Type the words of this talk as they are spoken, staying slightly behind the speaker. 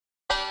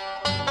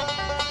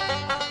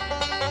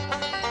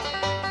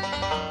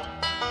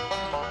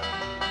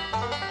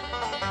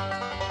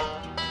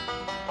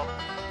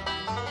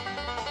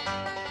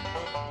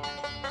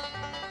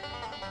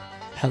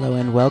Hello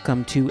and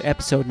welcome to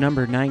episode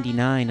number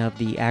 99 of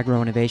the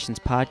Agro Innovations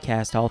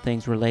Podcast, all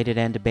things related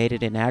and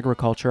debated in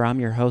agriculture. I'm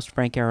your host,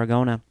 Frank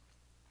Aragona.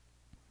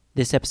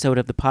 This episode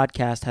of the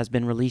podcast has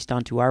been released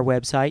onto our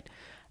website,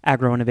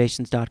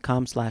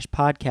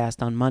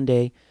 agroinnovations.com/podcast on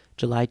Monday,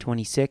 July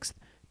 26th,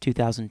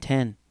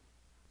 2010.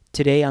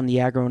 Today on the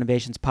Agro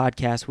Innovations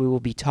Podcast, we will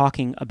be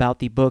talking about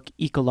the book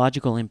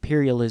Ecological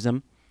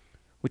Imperialism,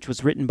 which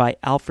was written by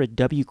Alfred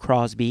W.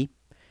 Crosby.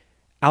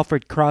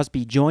 Alfred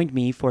Crosby joined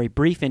me for a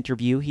brief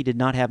interview. He did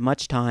not have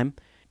much time.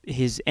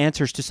 His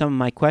answers to some of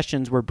my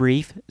questions were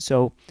brief,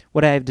 so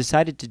what I have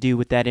decided to do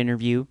with that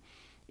interview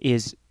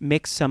is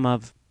mix some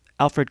of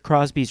Alfred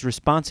Crosby's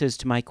responses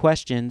to my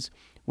questions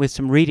with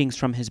some readings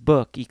from his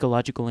book,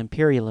 Ecological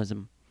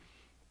Imperialism.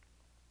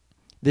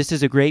 This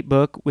is a great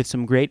book with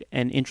some great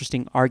and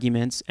interesting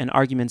arguments, and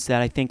arguments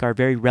that I think are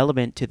very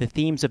relevant to the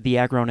themes of the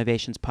Agro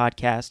Innovations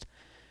Podcast.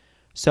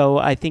 So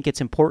I think it's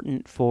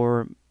important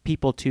for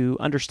people to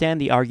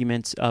understand the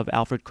arguments of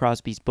Alfred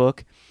Crosby's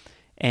book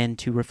and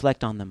to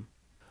reflect on them.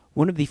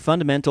 One of the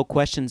fundamental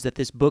questions that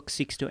this book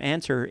seeks to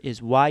answer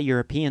is why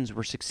Europeans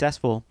were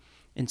successful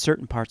in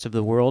certain parts of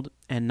the world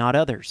and not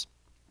others.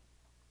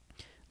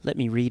 Let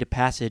me read a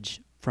passage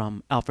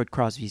from Alfred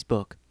Crosby's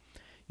book.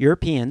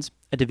 Europeans,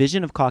 a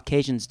division of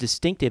Caucasians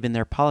distinctive in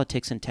their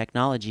politics and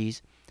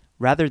technologies,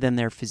 rather than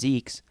their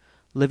physiques,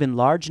 live in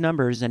large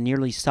numbers and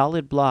nearly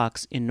solid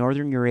blocks in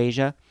northern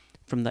Eurasia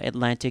from the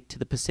Atlantic to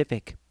the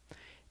Pacific.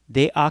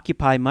 They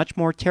occupy much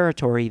more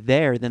territory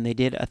there than they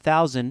did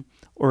 1,000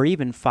 or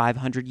even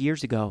 500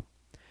 years ago.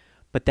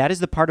 But that is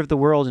the part of the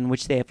world in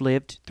which they have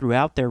lived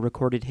throughout their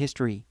recorded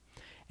history,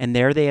 and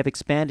there they have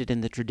expanded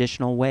in the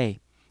traditional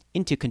way,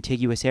 into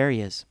contiguous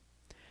areas.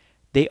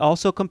 They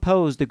also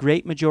compose the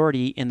great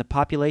majority in the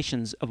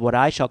populations of what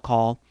I shall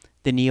call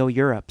the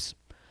Neo-Europes,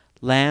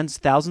 lands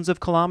thousands of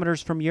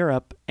kilometers from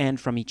Europe and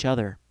from each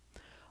other.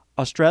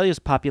 Australia's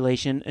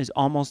population is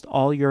almost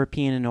all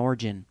European in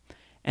origin,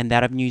 and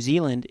that of New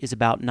Zealand is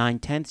about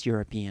 9/10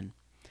 European.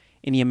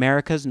 In the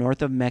Americas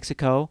north of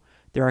Mexico,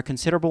 there are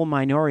considerable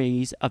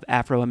minorities of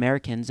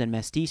Afro-Americans and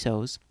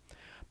mestizos,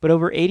 but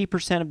over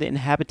 80% of the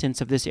inhabitants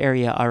of this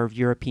area are of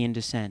European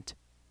descent.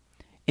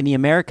 In the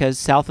Americas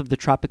south of the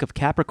Tropic of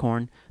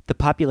Capricorn, the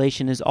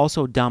population is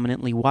also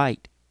dominantly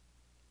white.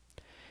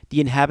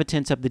 The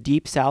inhabitants of the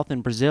Deep South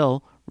in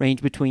Brazil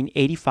range between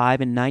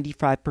 85 and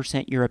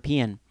 95%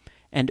 European,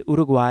 and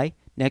Uruguay,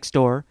 next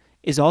door,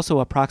 is also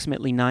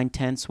approximately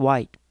 9/10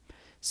 white.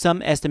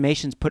 Some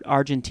estimations put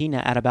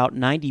Argentina at about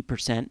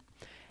 90%,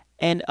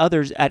 and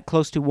others at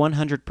close to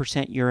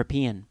 100%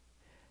 European.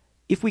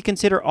 If we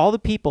consider all the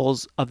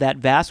peoples of that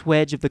vast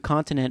wedge of the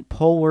continent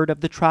poleward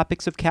of the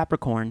Tropics of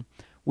Capricorn,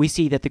 we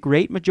see that the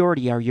great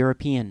majority are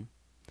European.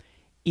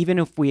 Even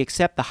if we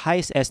accept the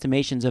highest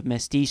estimations of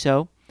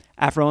mestizo,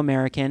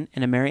 Afro-American,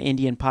 and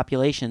Amerindian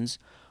populations,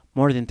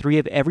 more than 3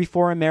 of every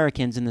 4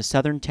 Americans in the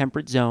southern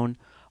temperate zone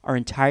are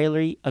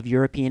entirely of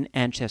European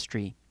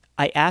ancestry.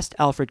 I asked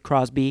Alfred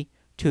Crosby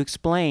to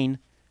explain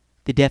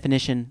the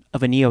definition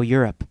of a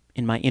Neo-Europe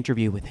in my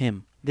interview with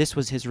him. This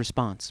was his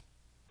response.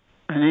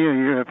 A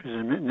Neo-Europe is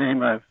a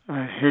name I've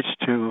hitched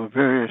to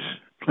various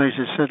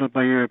places settled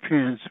by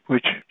Europeans,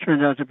 which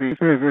turned out to be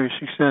very, very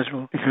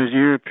successful because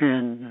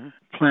European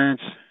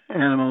plants,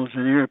 animals,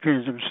 and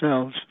Europeans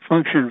themselves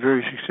function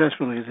very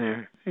successfully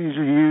there. These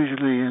are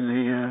usually in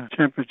the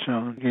temperate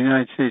zone, the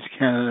United States,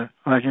 Canada,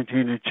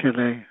 Argentina,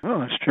 Chile,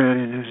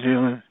 Australia, New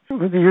Zealand.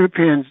 But the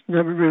Europeans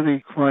never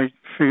really quite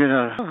figured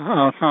out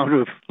how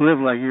to live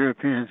like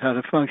Europeans, how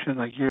to function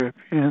like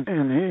Europeans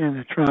in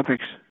the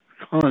tropics.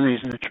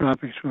 Colonies in the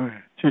tropics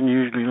didn't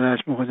usually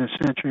last more than a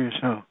century or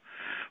so.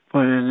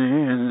 But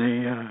in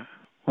the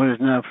what is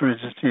now, for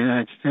instance, the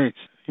United States,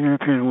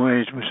 European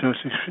ways were so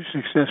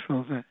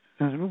successful that,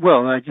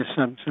 well, I just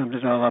summed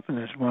it all up in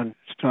this one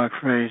stark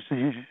phrase,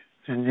 the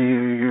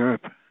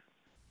Neo-Europe.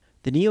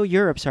 The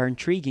Neo-Europes are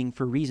intriguing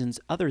for reasons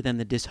other than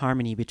the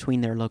disharmony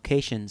between their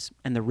locations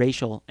and the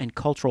racial and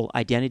cultural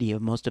identity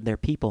of most of their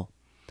people.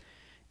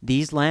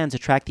 These lands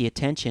attract the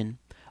attention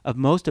of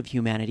most of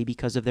humanity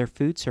because of their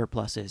food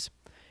surpluses.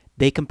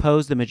 They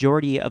compose the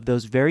majority of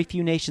those very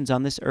few nations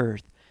on this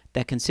earth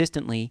that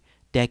consistently,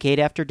 decade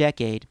after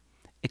decade,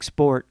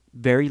 export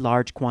very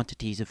large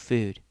quantities of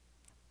food.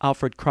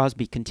 Alfred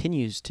Crosby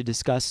continues to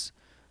discuss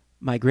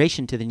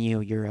migration to the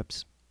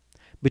Neo-Europes.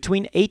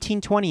 Between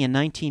 1820 and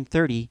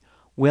 1930,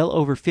 well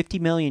over 50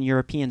 million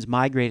Europeans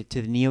migrated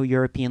to the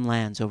Neo-European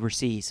lands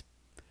overseas.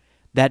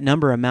 That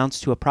number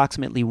amounts to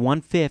approximately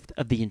 1/5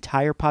 of the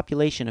entire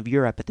population of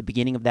Europe at the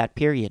beginning of that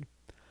period.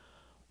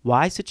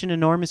 Why such an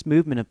enormous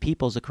movement of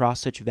peoples across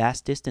such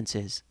vast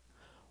distances?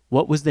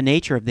 What was the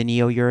nature of the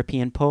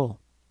Neo-European pull?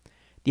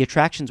 The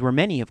attractions were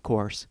many, of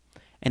course,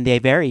 and they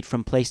varied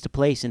from place to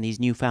place in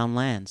these newfound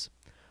lands.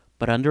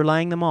 But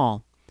underlying them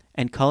all,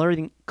 and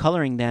coloring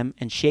them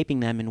and shaping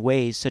them in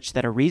ways such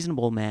that a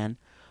reasonable man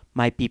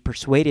might be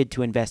persuaded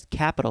to invest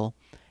capital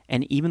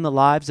and even the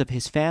lives of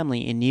his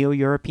family in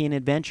Neo-European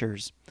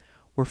adventures,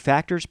 were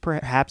factors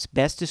perhaps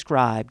best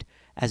described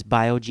as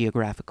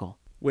biogeographical.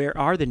 Where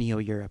are the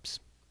Neo-Europes?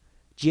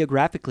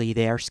 Geographically,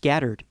 they are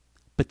scattered,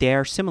 but they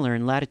are similar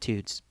in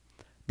latitudes.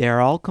 They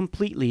are all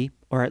completely,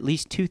 or at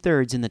least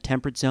two-thirds, in the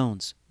temperate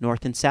zones,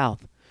 north and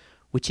south,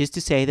 which is to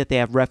say that they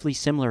have roughly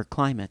similar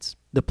climates.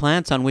 The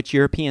plants on which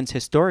Europeans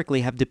historically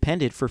have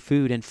depended for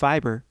food and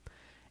fiber,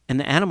 and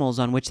the animals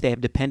on which they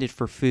have depended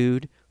for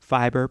food,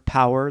 fiber,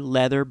 power,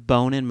 leather,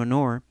 bone, and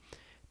manure,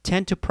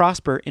 tend to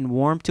prosper in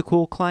warm to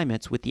cool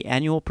climates with the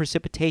annual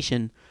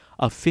precipitation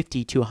of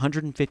 50 to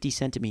 150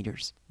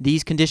 centimeters.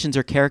 These conditions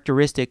are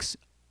characteristics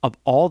of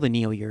all the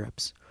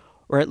Neo-Europes,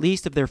 or at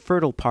least of their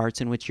fertile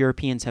parts in which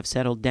Europeans have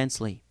settled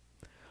densely.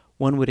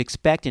 One would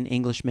expect an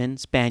Englishman,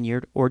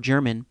 Spaniard, or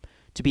German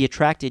to be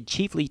attracted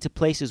chiefly to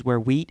places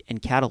where wheat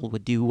and cattle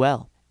would do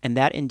well, and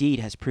that indeed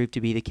has proved to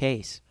be the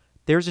case.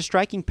 There is a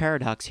striking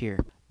paradox here.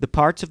 The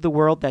parts of the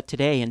world that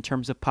today, in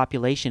terms of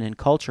population and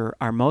culture,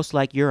 are most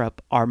like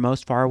Europe are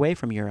most far away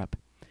from Europe.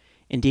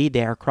 Indeed,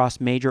 they are across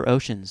major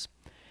oceans.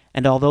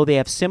 And although they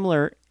have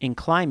similar in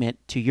climate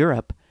to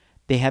Europe,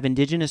 they have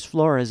indigenous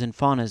floras and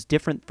faunas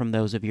different from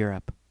those of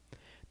Europe.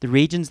 The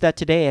regions that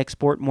today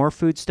export more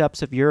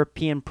foodstuffs of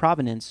European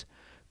provenance,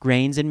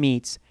 grains and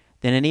meats,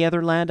 than any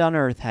other land on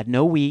earth had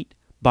no wheat,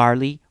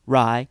 barley,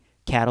 rye,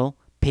 cattle,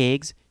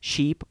 pigs,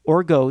 sheep,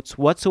 or goats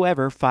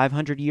whatsoever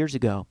 500 years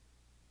ago.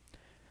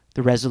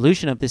 The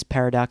resolution of this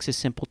paradox is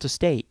simple to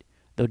state,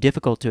 though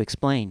difficult to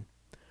explain.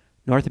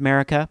 North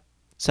America,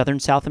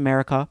 southern South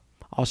America,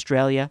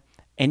 Australia,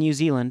 and New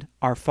Zealand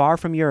are far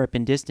from Europe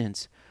in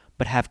distance,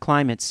 but have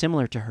climates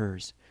similar to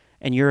hers,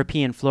 and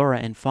European flora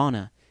and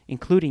fauna,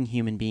 including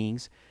human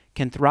beings,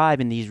 can thrive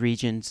in these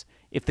regions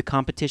if the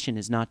competition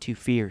is not too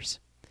fierce.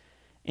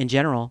 In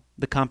general,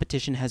 the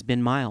competition has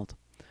been mild.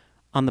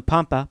 On the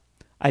Pampa,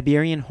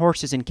 Iberian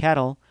horses and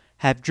cattle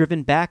have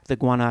driven back the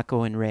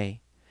guanaco and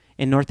ray.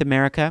 In North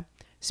America,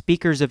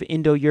 speakers of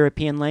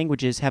Indo-European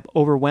languages have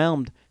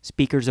overwhelmed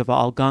speakers of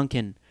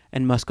Algonquin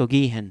and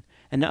Muskogean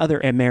and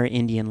other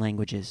Amerindian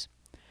languages.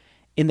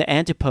 In the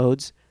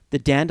antipodes, the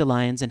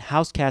dandelions and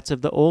house cats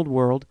of the Old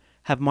World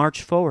have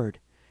marched forward,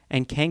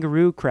 and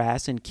kangaroo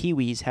grass and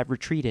kiwis have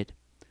retreated.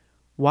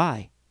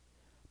 Why?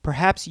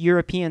 Perhaps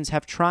Europeans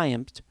have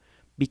triumphed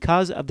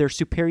because of their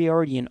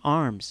superiority in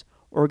arms,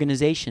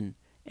 organization,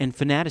 and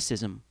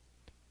fanaticism.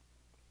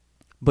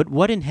 But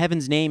what in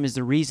heaven's name is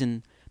the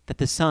reason that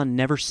the sun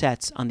never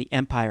sets on the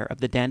empire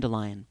of the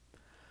dandelion?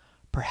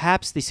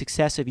 Perhaps the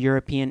success of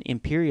European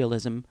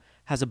imperialism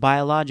has a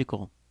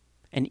biological,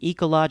 an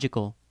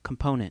ecological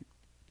component.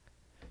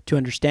 To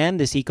understand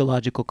this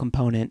ecological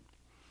component,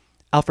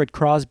 Alfred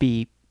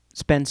Crosby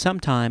spends some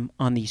time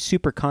on the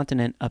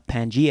supercontinent of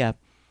Pangaea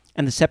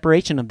and the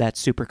separation of that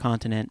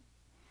supercontinent.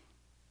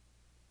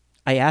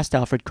 I asked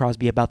Alfred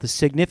Crosby about the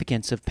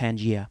significance of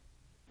Pangaea.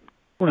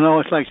 Well, I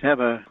always like to have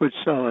a good,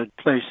 solid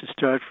place to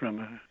start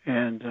from,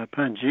 and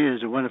Pangaea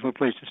is a wonderful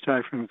place to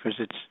start from because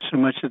it's so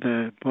much of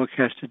the book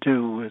has to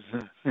do with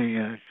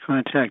the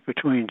contact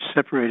between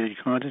separated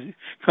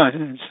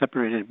continents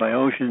separated by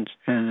oceans,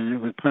 and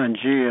with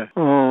Pangaea,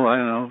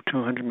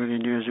 200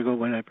 million years ago,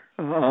 whenever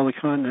all the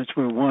continents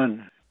were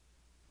one.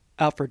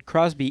 Alfred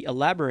Crosby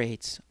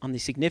elaborates on the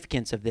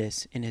significance of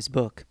this in his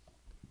book.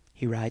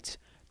 He writes,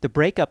 "The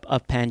breakup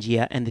of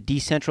Pangaea and the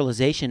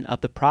decentralization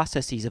of the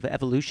processes of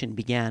evolution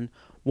began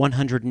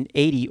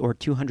 180 or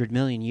 200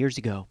 million years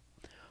ago.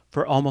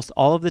 For almost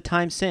all of the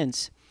time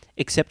since,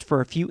 except for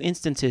a few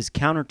instances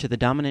counter to the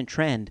dominant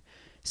trend,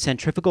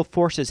 centrifugal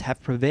forces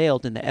have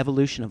prevailed in the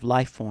evolution of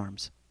life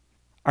forms.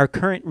 Our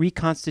current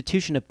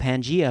reconstitution of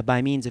Pangaea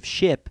by means of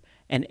ship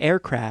and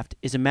aircraft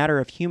is a matter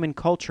of human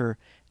culture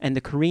and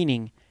the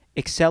careening,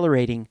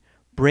 accelerating,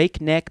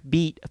 breakneck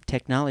beat of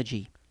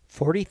technology.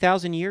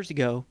 40,000 years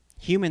ago,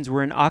 humans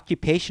were in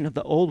occupation of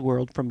the Old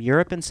World from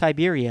Europe and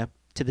Siberia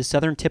to the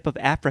southern tip of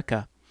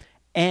Africa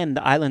and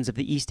the islands of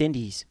the East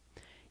Indies.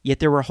 Yet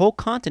there were whole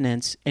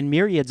continents and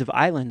myriads of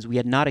islands we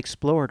had not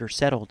explored or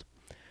settled.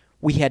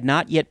 We had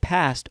not yet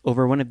passed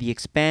over one of the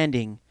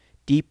expanding,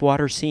 deep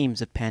water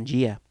seams of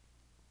Pangaea.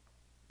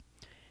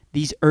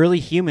 These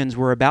early humans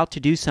were about to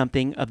do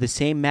something of the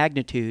same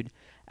magnitude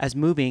as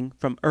moving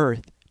from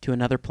Earth to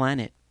another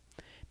planet.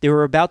 They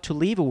were about to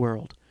leave a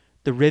world,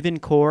 the riven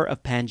core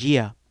of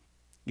Pangaea,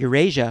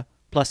 Eurasia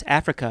plus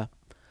Africa,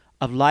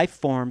 of life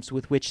forms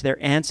with which their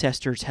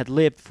ancestors had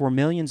lived for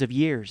millions of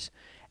years,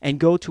 and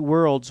go to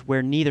worlds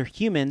where neither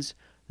humans,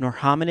 nor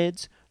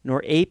hominids,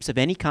 nor apes of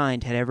any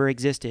kind had ever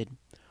existed,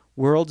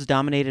 worlds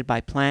dominated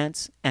by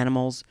plants,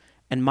 animals,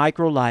 and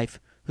micro-life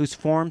whose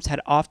forms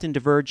had often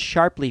diverged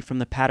sharply from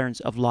the patterns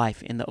of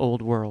life in the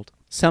Old World.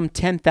 Some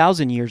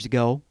 10,000 years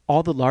ago,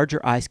 all the larger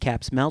ice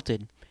caps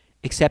melted,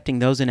 excepting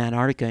those in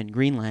Antarctica and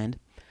Greenland,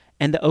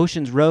 and the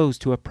oceans rose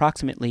to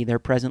approximately their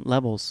present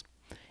levels,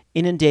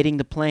 inundating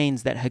the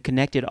plains that had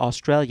connected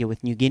Australia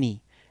with New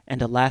Guinea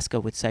and Alaska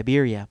with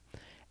Siberia,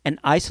 and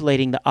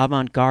isolating the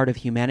avant-garde of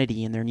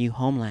humanity in their new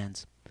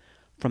homelands.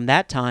 From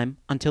that time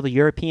until the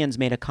Europeans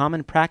made a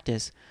common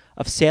practice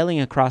of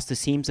sailing across the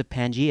seams of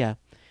Pangaea,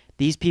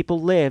 these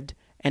people lived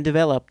and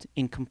developed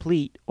in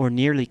complete or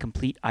nearly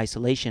complete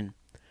isolation.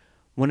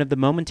 One of the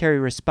momentary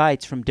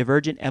respites from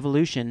divergent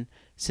evolution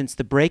since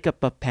the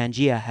breakup of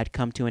Pangaea had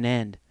come to an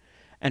end,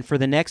 and for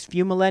the next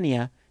few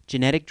millennia,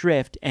 genetic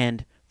drift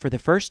and, for the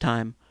first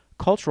time,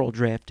 cultural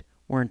drift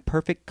were in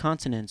perfect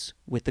consonance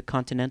with the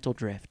continental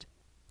drift.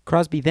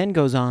 Crosby then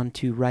goes on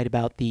to write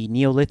about the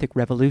Neolithic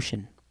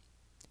Revolution.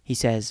 He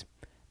says,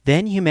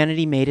 "Then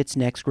humanity made its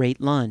next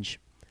great lunge,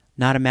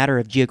 not a matter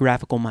of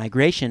geographical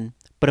migration,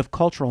 but of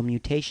cultural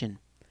mutation.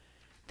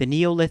 The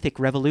Neolithic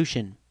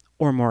Revolution,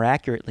 or more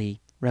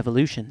accurately,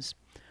 revolutions.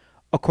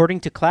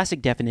 According to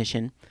classic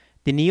definition,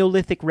 the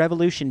Neolithic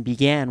Revolution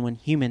began when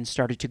humans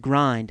started to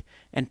grind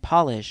and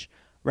polish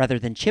rather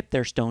than chip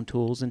their stone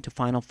tools into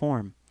final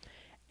form,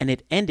 and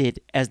it ended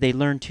as they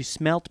learned to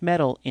smelt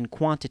metal in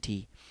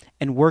quantity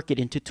and work it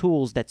into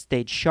tools that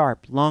stayed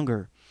sharp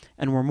longer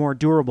and were more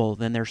durable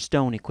than their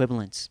stone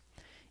equivalents.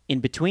 In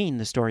between,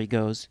 the story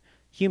goes,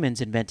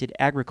 humans invented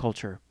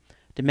agriculture,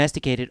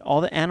 domesticated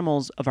all the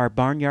animals of our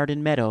barnyard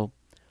and meadow,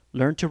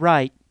 learned to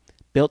write,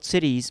 built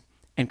cities,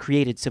 and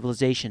created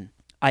civilization."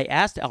 I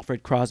asked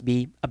Alfred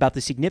Crosby about the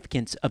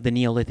significance of the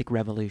Neolithic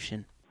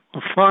Revolution.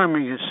 Well,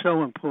 farming is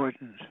so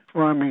important.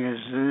 Farming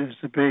is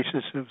the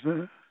basis of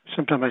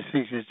sometimes I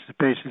think it's the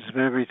basis of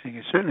everything.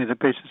 It's certainly the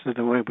basis of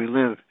the way we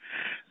live.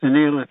 The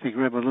Neolithic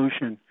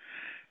Revolution,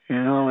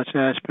 in all its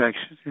aspects,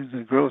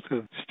 the growth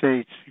of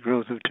states, the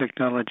growth of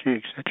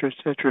technology,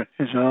 etc.,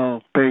 is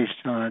all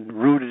based on,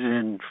 rooted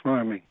in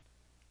farming.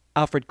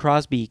 Alfred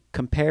Crosby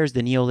compares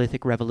the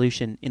Neolithic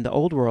Revolution in the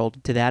Old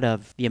World to that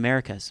of the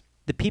Americas.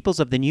 The peoples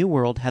of the New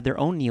World had their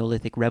own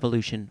Neolithic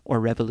Revolution or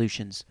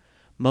revolutions,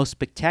 most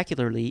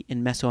spectacularly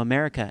in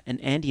Mesoamerica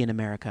and Andean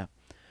America.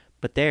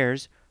 But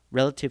theirs,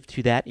 relative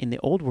to that in the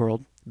Old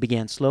World,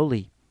 began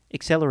slowly,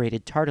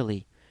 accelerated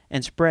tardily,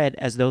 and spread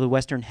as though the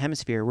Western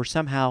Hemisphere were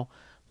somehow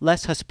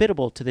less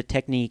hospitable to the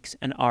techniques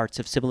and arts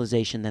of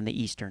civilization than the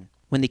Eastern.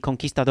 When the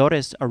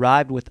conquistadores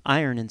arrived with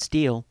iron and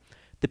steel,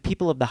 the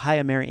people of the high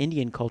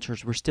Amerindian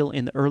cultures were still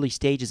in the early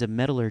stages of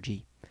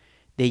metallurgy.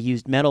 They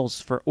used metals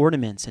for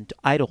ornaments and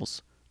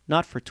idols,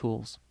 not for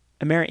tools.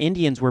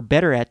 Amerindians were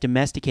better at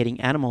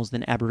domesticating animals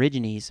than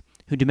Aborigines,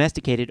 who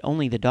domesticated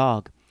only the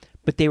dog,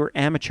 but they were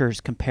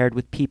amateurs compared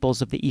with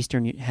peoples of the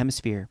Eastern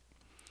Hemisphere.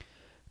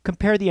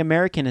 Compare the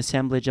American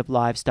assemblage of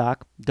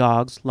livestock,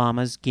 dogs,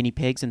 llamas, guinea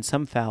pigs, and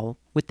some fowl,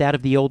 with that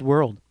of the Old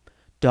World.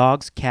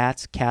 Dogs,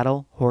 cats,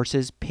 cattle,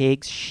 horses,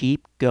 pigs,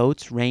 sheep,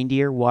 goats,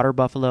 reindeer, water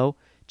buffalo,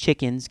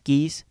 chickens,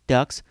 geese,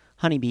 ducks,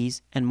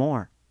 honeybees, and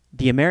more.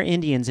 The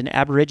Amerindians and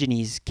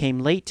Aborigines came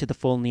late to the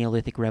full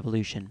Neolithic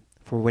Revolution,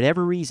 for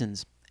whatever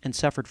reasons, and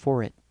suffered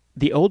for it.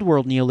 The Old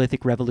World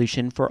Neolithic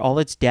Revolution, for all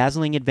its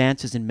dazzling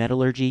advances in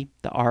metallurgy,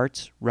 the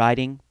arts,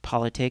 writing,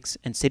 politics,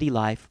 and city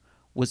life,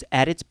 was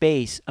at its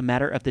base a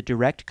matter of the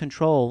direct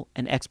control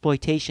and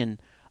exploitation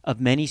of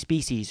many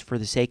species for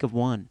the sake of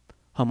one,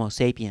 Homo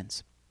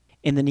sapiens.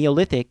 In the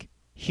Neolithic,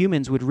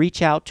 humans would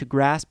reach out to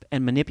grasp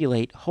and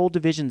manipulate whole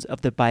divisions of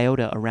the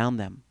biota around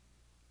them.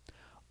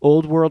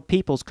 Old World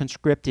peoples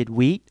conscripted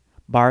wheat,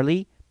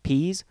 barley,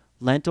 peas,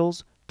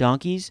 lentils,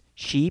 donkeys,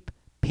 sheep,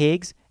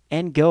 pigs,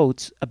 and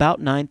goats about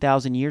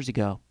 9,000 years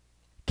ago.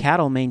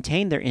 Cattle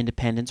maintained their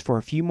independence for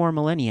a few more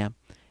millennia,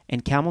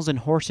 and camels and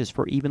horses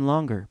for even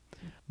longer.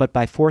 But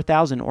by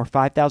 4,000 or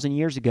 5,000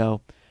 years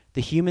ago,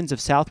 the humans of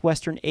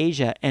southwestern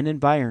Asia and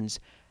environs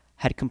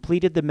had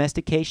completed the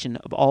domestication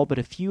of all but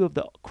a few of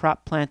the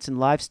crop plants and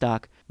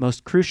livestock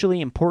most crucially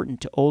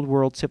important to Old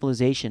World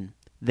civilization,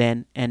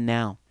 then and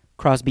now.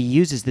 Crosby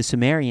uses the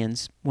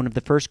Sumerians, one of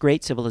the first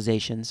great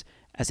civilizations,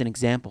 as an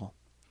example.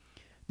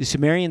 The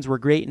Sumerians were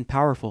great and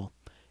powerful,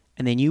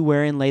 and they knew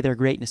wherein lay their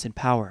greatness and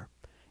power,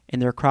 in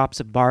their crops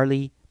of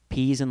barley,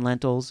 peas, and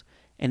lentils,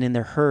 and in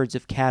their herds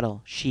of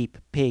cattle, sheep,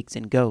 pigs,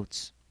 and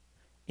goats.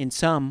 In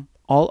sum,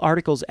 all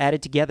articles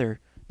added together,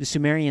 the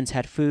Sumerians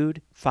had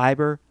food,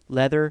 fiber,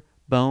 leather,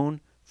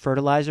 bone,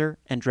 fertilizer,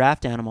 and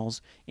draft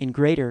animals in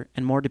greater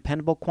and more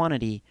dependable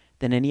quantity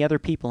than any other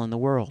people in the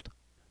world.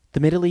 The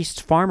Middle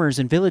East's farmers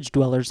and village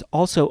dwellers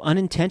also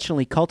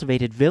unintentionally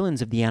cultivated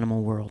villains of the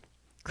animal world,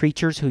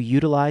 creatures who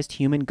utilized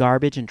human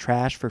garbage and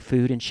trash for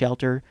food and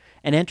shelter,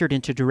 and entered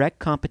into direct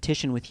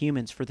competition with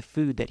humans for the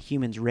food that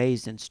humans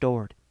raised and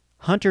stored.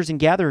 Hunters and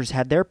gatherers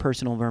had their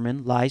personal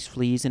vermin, lice,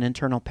 fleas, and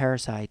internal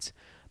parasites,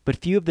 but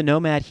few of the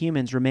nomad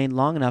humans remained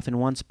long enough in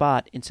one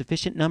spot in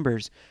sufficient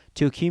numbers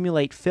to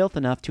accumulate filth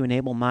enough to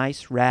enable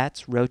mice,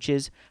 rats,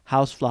 roaches,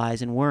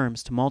 houseflies, and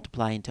worms to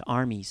multiply into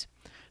armies.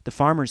 The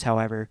farmers,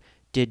 however,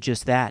 did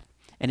just that,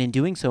 and in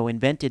doing so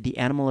invented the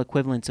animal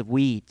equivalents of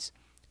weeds,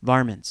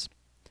 varmints.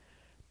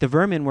 The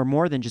vermin were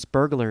more than just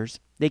burglars,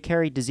 they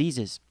carried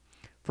diseases.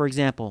 For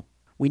example,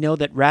 we know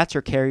that rats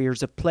are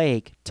carriers of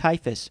plague,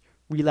 typhus,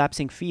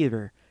 relapsing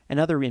fever, and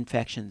other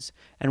infections,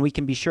 and we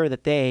can be sure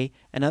that they,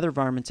 and other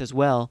varmints as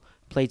well,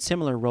 played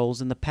similar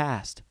roles in the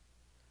past.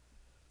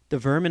 The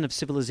vermin of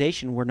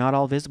civilization were not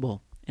all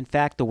visible. In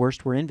fact, the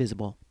worst were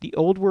invisible. The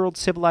Old World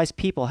civilized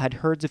people had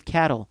herds of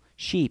cattle,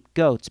 sheep,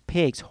 goats,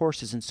 pigs,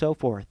 horses, and so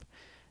forth.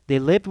 They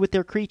lived with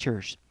their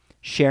creatures,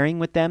 sharing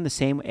with them the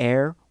same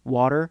air,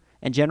 water,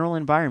 and general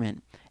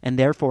environment, and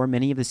therefore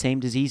many of the same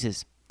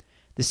diseases.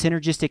 The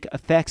synergistic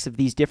effects of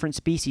these different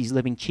species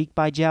living cheek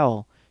by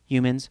jowl,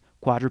 humans,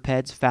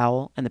 quadrupeds,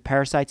 fowl, and the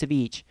parasites of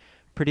each,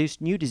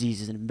 produced new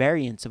diseases and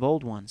variants of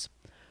old ones.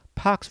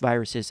 Pox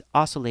viruses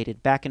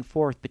oscillated back and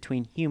forth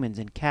between humans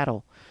and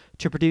cattle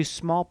to produce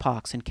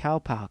smallpox and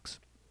cowpox.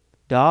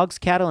 Dogs,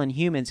 cattle, and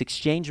humans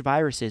exchanged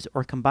viruses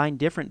or combined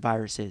different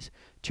viruses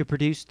to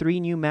produce 3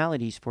 new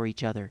maladies for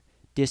each other: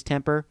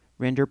 distemper,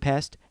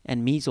 rinderpest,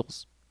 and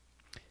measles.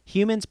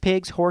 Humans,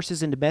 pigs,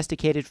 horses, and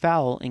domesticated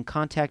fowl in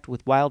contact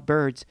with wild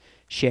birds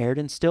shared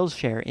and still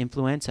share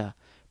influenza,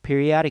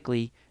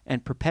 periodically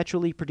and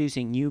perpetually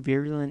producing new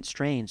virulent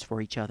strains for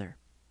each other.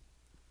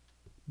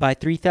 By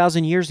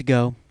 3,000 years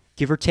ago,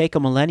 give or take a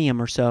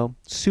millennium or so,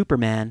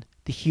 Superman,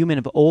 the human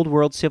of old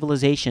world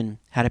civilization,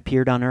 had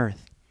appeared on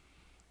Earth.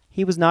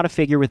 He was not a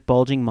figure with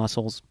bulging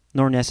muscles,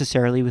 nor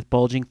necessarily with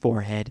bulging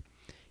forehead.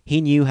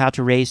 He knew how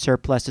to raise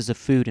surpluses of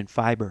food and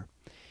fiber.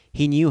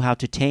 He knew how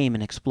to tame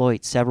and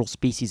exploit several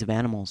species of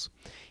animals.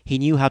 He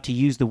knew how to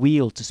use the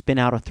wheel to spin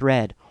out a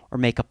thread, or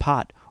make a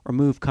pot, or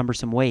move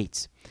cumbersome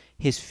weights.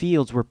 His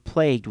fields were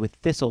plagued with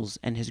thistles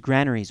and his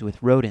granaries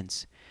with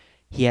rodents.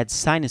 He had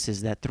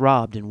sinuses that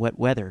throbbed in wet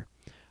weather,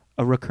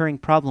 a recurring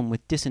problem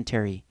with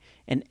dysentery,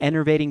 an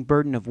enervating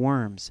burden of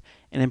worms,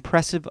 an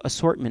impressive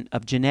assortment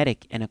of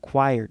genetic and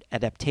acquired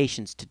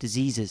adaptations to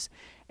diseases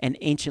and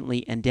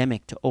anciently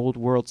endemic to old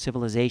world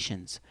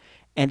civilizations,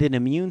 and an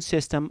immune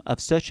system of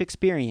such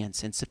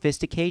experience and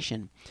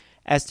sophistication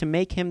as to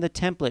make him the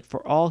template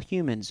for all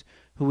humans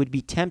who would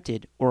be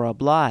tempted or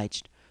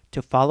obliged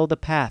to follow the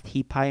path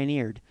he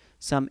pioneered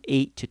some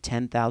 8,000 to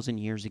 10,000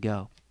 years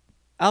ago.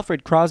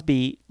 Alfred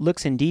Crosby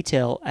looks in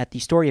detail at the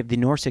story of the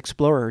Norse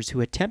explorers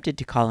who attempted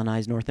to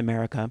colonize North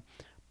America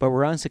but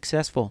were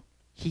unsuccessful.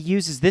 He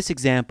uses this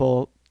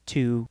example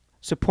to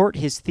support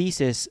his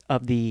thesis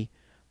of the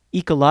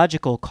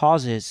ecological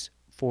causes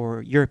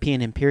for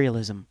European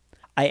imperialism.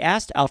 I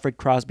asked Alfred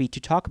Crosby to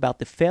talk about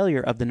the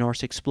failure of the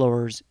Norse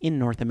explorers in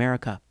North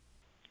America.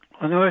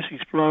 The Norse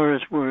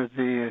explorers were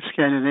the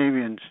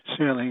Scandinavians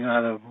sailing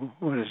out of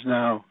what is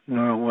now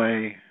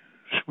Norway,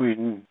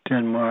 Sweden,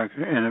 Denmark,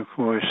 and of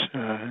course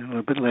a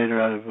little bit later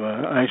out of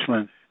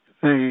Iceland.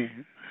 They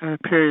had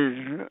a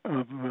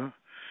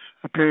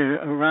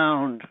period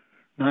around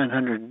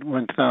 900,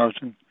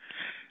 1000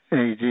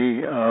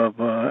 AD of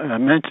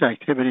immense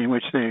activity in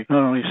which they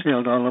not only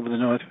sailed all over the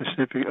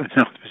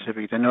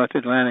the North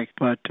Atlantic,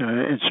 but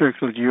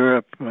encircled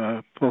Europe,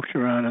 poked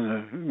around in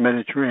the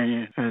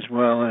Mediterranean, as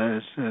well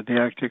as the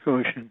Arctic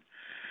Ocean.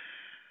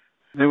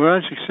 They were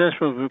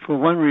unsuccessful for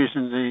one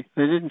reason.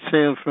 They didn't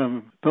sail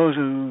from, those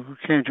who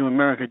came to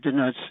America did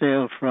not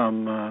sail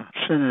from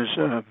centers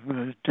of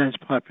dense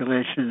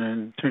population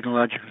and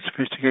technological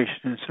sophistication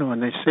and so on.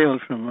 They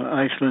sailed from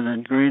Iceland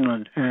and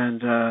Greenland,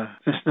 and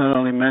this not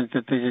only meant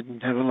that they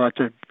didn't have a lot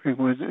to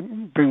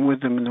bring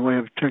with them in the way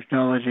of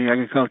technology,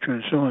 agriculture,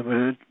 and so on,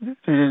 but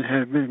they didn't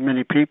have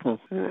many people.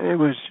 It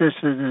was just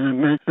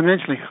an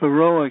immensely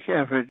heroic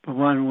effort, but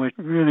one which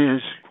really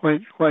is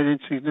quite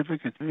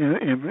insignificant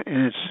in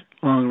its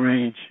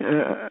long-range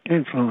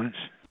influence.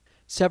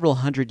 Several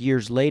hundred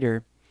years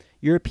later,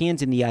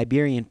 Europeans in the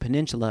Iberian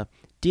Peninsula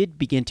did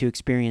begin to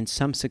experience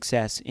some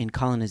success in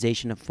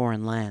colonization of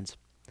foreign lands.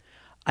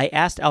 I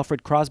asked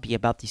Alfred Crosby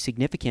about the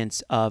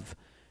significance of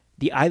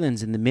the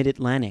islands in the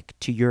mid-Atlantic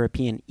to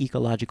European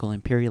ecological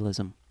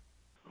imperialism.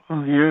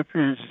 Well, the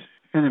Europeans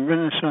in the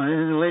Renaissance,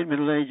 in the late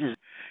Middle Ages,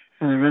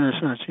 and the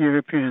Renaissance,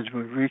 Europeans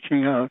were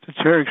reaching out. The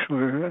Turks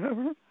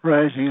were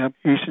rising up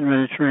Eastern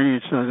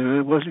Mediterranean, so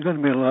there wasn't going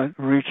to be a lot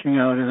reaching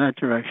out in that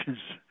direction.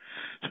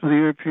 So the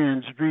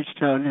Europeans reached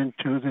out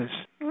into this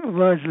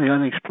largely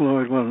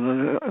unexplored,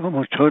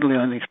 almost totally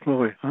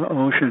unexplored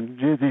ocean,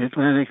 the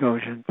Atlantic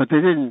Ocean. But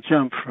they didn't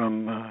jump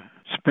from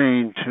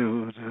Spain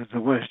to the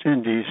West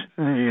Indies.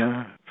 They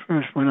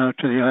first went out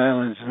to the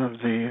islands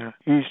of the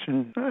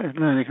Eastern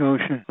Atlantic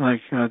Ocean, like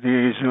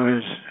the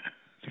Azores,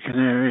 the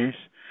Canaries,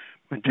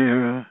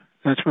 Madeira.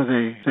 That's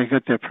where they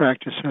got their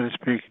practice, so to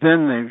speak.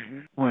 Then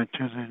they went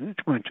to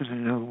the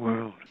New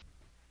World.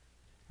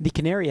 The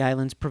Canary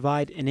Islands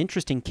provide an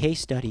interesting case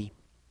study.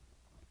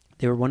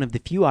 They were one of the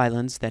few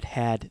islands that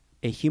had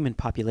a human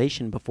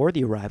population before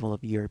the arrival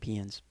of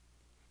Europeans.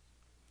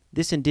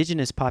 This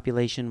indigenous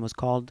population was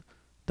called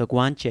the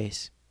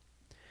Guanches.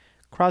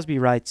 Crosby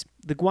writes,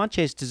 "The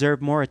Guanches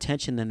deserve more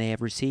attention than they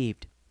have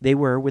received. They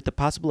were, with the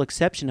possible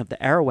exception of the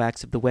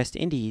Arawaks of the West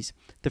Indies,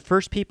 the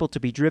first people to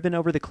be driven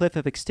over the cliff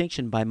of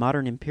extinction by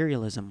modern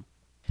imperialism.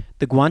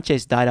 The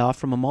Guanches died off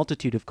from a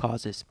multitude of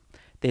causes.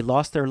 They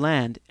lost their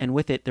land, and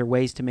with it their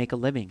ways to make a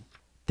living.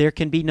 There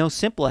can be no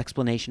simple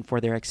explanation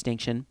for their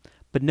extinction,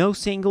 but no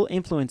single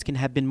influence can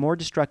have been more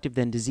destructive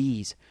than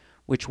disease,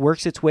 which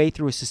works its way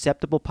through a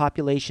susceptible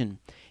population,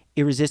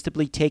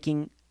 irresistibly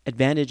taking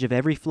advantage of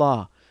every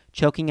flaw,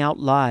 choking out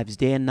lives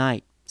day and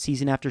night,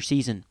 season after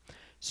season,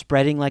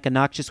 spreading like a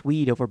noxious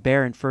weed over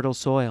bare and fertile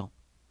soil.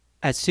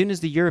 As soon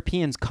as the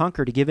Europeans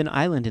conquered a given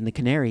island in the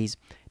Canaries,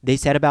 they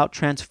set about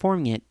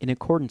transforming it in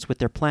accordance with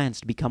their plans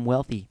to become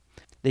wealthy.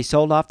 They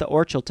sold off the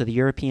orchel to the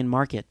European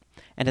market.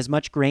 and as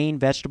much grain,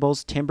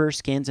 vegetables, timber,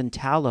 skins, and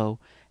tallow,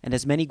 and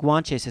as many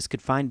guanches as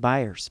could find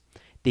buyers.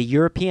 They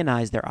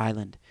Europeanized their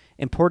island,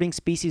 importing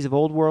species of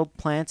Old World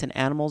plants and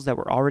animals that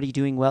were already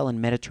doing well in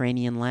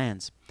Mediterranean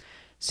lands.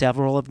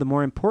 Several of the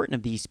more important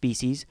of these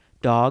species,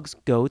 dogs,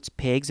 goats,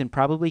 pigs, and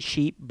probably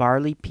sheep,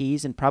 barley,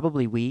 peas, and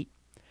probably wheat,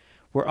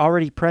 were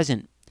already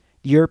present.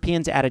 The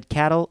Europeans added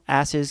cattle,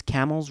 asses,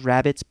 camels,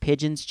 rabbits,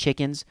 pigeons,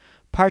 chickens,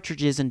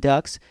 partridges, and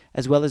ducks,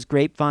 as well as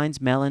grapevines,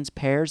 melons,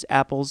 pears,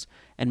 apples,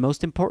 and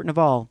most important of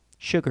all,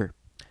 sugar.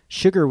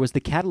 Sugar was the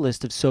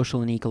catalyst of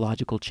social and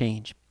ecological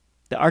change.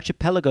 The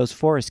archipelago's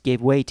forests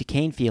gave way to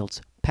cane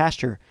fields,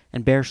 pasture,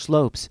 and bare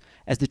slopes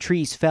as the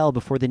trees fell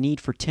before the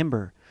need for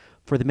timber,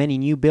 for the many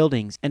new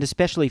buildings, and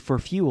especially for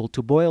fuel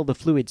to boil the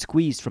fluid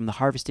squeezed from the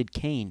harvested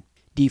cane.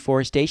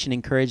 Deforestation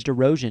encouraged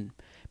erosion,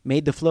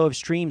 made the flow of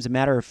streams a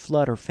matter of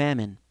flood or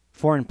famine.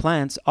 Foreign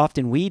plants,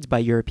 often weeds by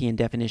European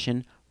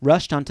definition,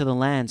 rushed onto the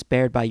lands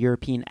bared by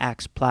European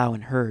axe, plow,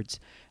 and herds,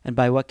 and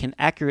by what can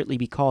accurately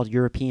be called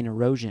European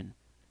erosion.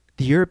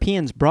 The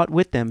Europeans brought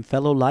with them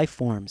fellow life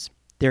forms,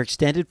 their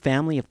extended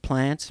family of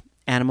plants,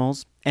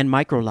 animals, and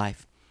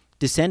microlife,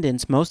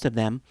 descendants, most of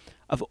them,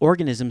 of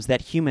organisms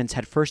that humans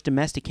had first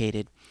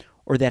domesticated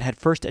or that had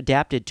first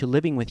adapted to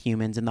living with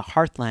humans in the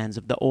hearthlands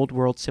of the Old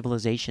World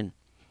civilization.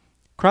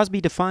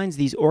 Crosby defines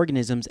these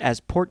organisms as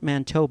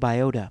portmanteau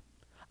biota.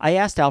 I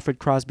asked Alfred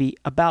Crosby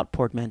about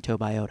portmanteau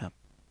biota.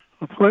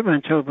 Well,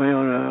 portmanteau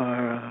biota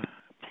are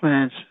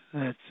plants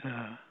that,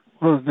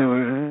 there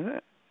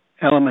were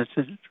elements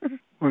that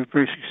worked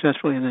very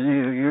successfully in the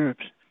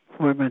Neo-Europes.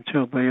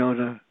 Portmanteau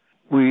biota,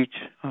 wheat,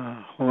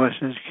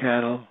 horses,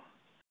 cattle.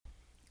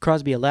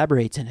 Crosby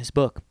elaborates in his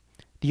book.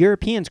 The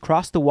Europeans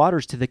crossed the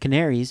waters to the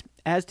Canaries,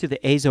 as to the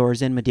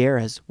Azores and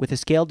Madeiras, with a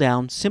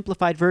scaled-down,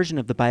 simplified version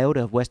of the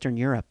biota of Western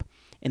Europe,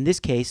 in this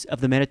case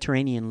of the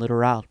Mediterranean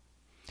littoral.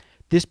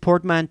 This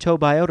portmanteau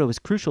biota was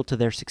crucial to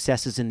their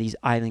successes in these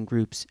island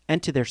groups,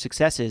 and to their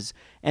successes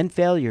and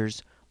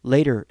failures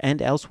later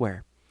and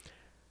elsewhere.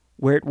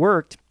 Where it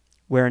worked,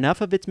 where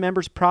enough of its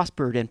members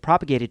prospered and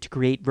propagated to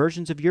create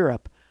versions of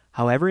Europe,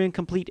 however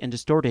incomplete and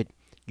distorted,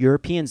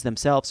 Europeans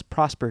themselves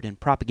prospered and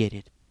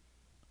propagated.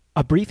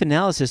 A brief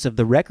analysis of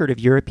the record of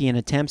European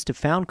attempts to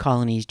found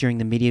colonies during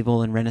the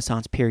medieval and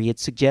Renaissance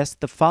periods suggests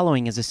the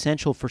following is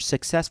essential for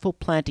successful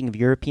planting of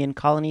European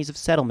colonies of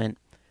settlement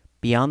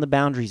beyond the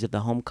boundaries of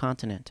the home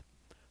continent.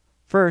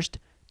 First,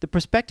 the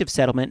prospective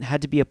settlement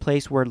had to be a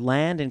place where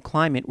land and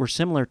climate were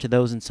similar to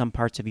those in some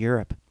parts of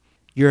Europe.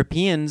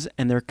 Europeans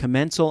and their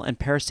commensal and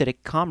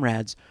parasitic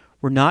comrades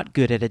were not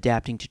good at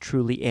adapting to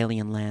truly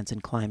alien lands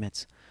and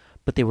climates,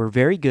 but they were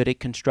very good at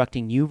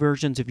constructing new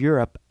versions of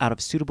Europe out of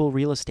suitable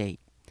real estate.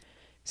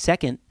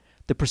 Second,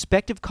 the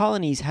prospective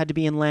colonies had to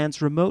be in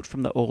lands remote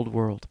from the Old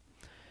World,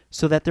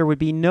 so that there would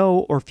be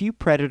no or few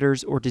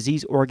predators or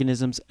disease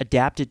organisms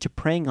adapted to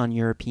preying on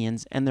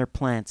Europeans and their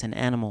plants and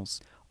animals.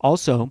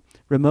 Also,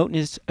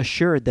 remoteness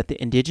assured that the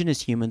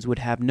indigenous humans would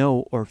have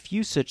no or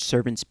few such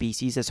servant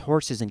species as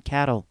horses and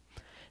cattle.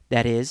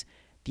 That is,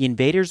 the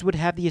invaders would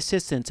have the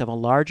assistance of a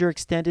larger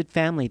extended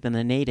family than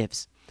the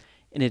natives,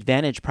 an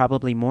advantage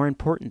probably more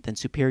important than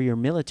superior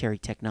military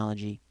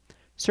technology,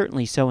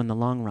 certainly so in the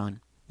long run.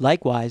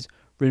 Likewise,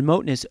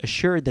 remoteness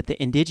assured that the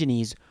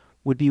indigenes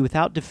would be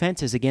without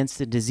defenses against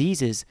the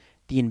diseases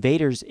the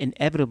invaders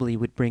inevitably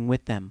would bring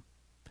with them.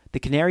 The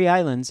Canary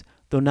Islands,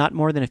 though not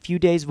more than a few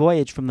days'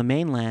 voyage from the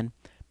mainland,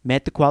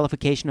 met the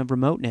qualification of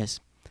remoteness,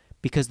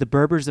 because the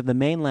Berbers of the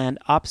mainland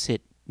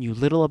opposite knew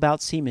little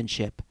about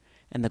seamanship,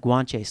 and the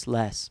Guanches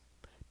less.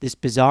 This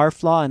bizarre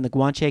flaw in the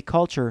Guanche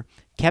culture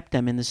kept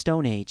them in the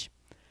Stone Age,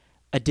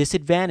 a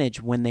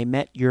disadvantage when they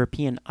met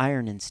European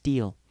iron and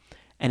steel,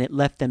 and it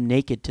left them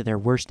naked to their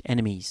worst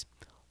enemies,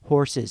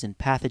 horses and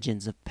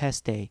pathogens of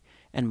peste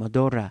and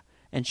modorra,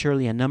 and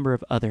surely a number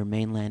of other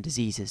mainland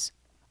diseases.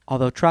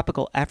 Although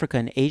tropical Africa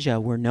and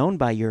Asia were known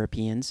by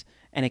Europeans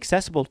and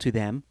accessible to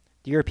them,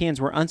 the Europeans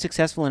were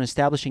unsuccessful in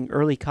establishing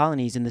early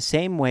colonies in the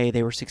same way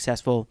they were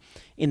successful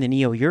in the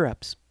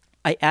Neo-Europes.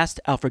 I asked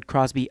Alfred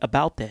Crosby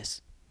about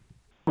this.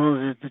 Well,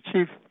 the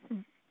chief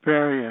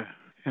barrier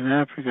in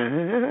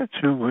Africa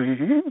to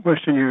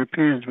Western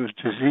Europeans was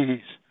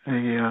disease.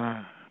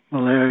 The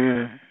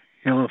malaria,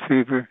 yellow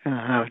fever, and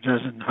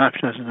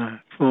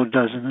a full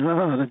dozen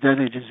other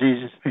deadly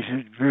diseases made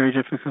it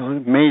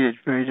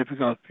very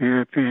difficult for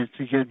Europeans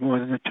to get more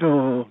than a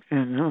toehold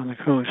on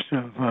the coast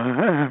of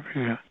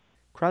Africa.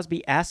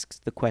 Crosby asks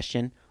the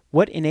question,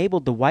 what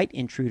enabled the white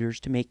intruders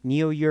to make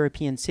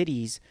Neo-European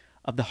cities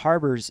of the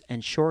harbors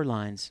and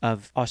shorelines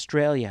of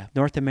Australia,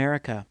 North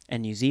America,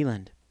 and New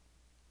Zealand?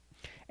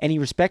 Any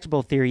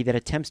respectable theory that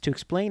attempts to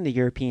explain the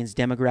Europeans'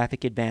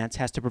 demographic advance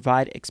has to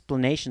provide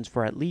explanations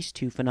for at least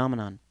two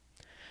phenomena.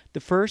 The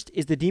first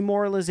is the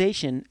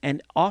demoralization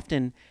and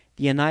often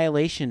the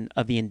annihilation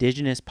of the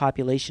indigenous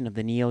population of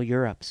the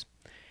Neo-Europes.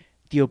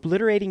 The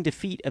obliterating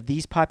defeat of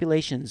these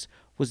populations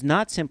was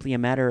not simply a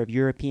matter of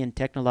European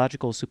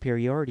technological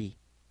superiority.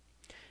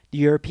 The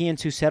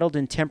Europeans who settled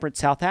in temperate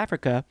South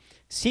Africa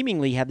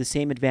seemingly had the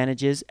same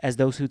advantages as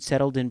those who'd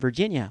settled in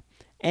Virginia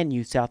and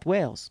New South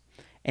Wales,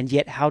 and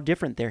yet how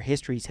different their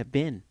histories have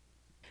been.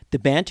 The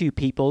Bantu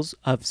peoples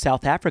of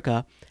South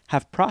Africa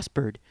have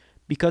prospered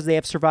because they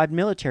have survived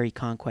military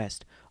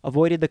conquest,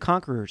 avoided the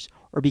conquerors,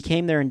 or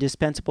became their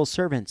indispensable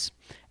servants,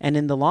 and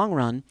in the long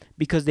run,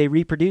 because they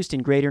reproduced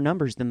in greater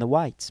numbers than the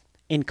whites.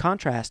 In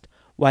contrast,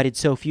 why did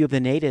so few of the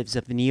natives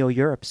of the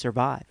Neo-Europe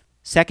survive?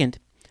 Second,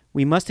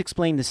 we must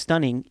explain the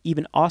stunning,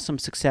 even awesome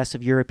success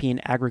of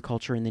European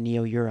agriculture in the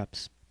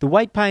Neo-Europes. The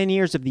white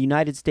pioneers of the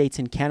United States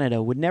and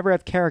Canada would never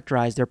have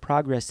characterized their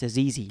progress as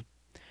easy.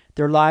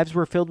 Their lives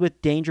were filled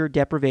with danger,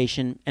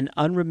 deprivation, and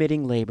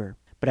unremitting labor.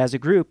 But as a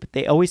group,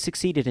 they always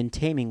succeeded in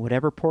taming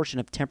whatever portion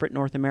of temperate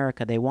North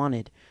America they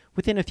wanted,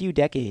 within a few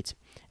decades,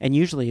 and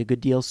usually a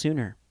good deal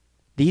sooner.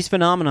 These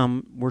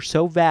phenomena were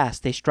so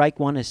vast they strike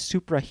one as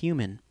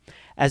suprahuman,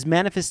 as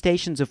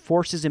manifestations of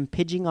forces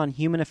impinging on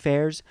human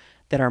affairs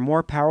that are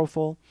more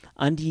powerful,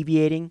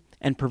 undeviating,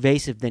 and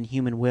pervasive than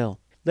human will.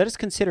 Let us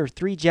consider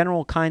three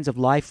general kinds of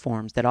life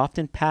forms that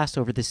often pass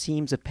over the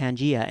seams of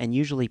Pangaea and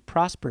usually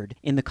prospered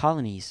in the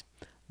colonies,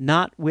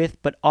 not with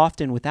but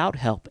often without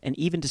help and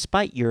even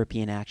despite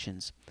European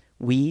actions: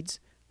 weeds,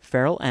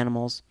 feral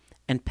animals,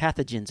 and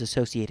pathogens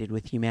associated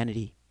with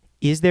humanity.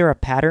 Is there a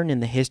pattern in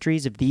the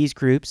histories of these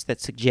groups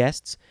that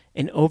suggests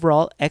an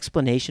overall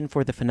explanation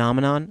for the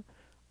phenomenon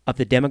of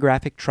the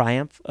demographic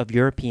triumph of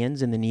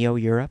Europeans in the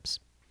Neo-Europes?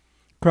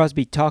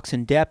 Crosby talks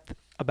in depth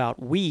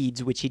about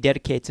weeds, which he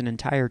dedicates an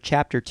entire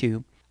chapter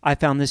to. I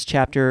found this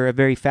chapter a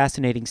very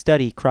fascinating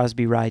study,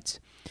 Crosby writes.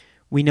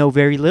 We know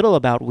very little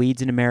about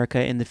weeds in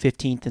America in the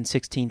 15th and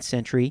 16th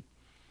century.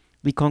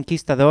 The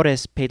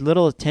conquistadores paid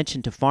little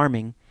attention to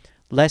farming,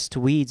 less to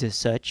weeds as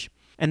such,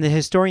 and the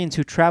historians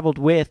who traveled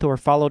with or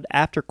followed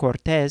after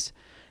Cortés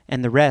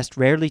and the rest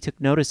rarely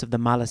took notice of the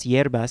malas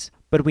hierbas,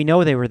 but we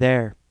know they were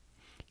there.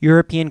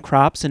 European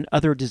crops and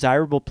other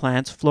desirable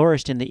plants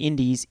flourished in the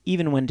Indies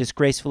even when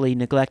disgracefully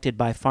neglected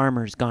by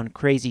farmers gone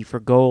crazy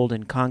for gold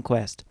and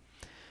conquest.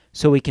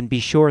 So we can be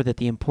sure that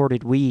the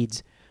imported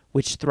weeds,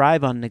 which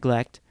thrive on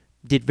neglect,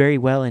 did very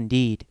well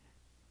indeed.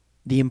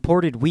 The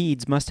imported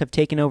weeds must have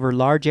taken over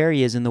large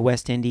areas in the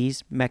West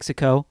Indies,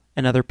 Mexico,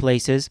 and other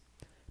places,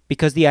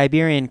 because the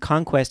Iberian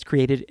conquest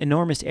created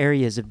enormous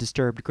areas of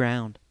disturbed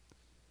ground.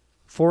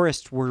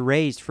 Forests were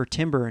raised for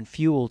timber and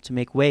fuel to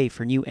make way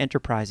for new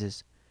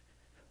enterprises.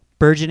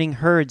 Burgeoning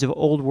herds of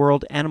Old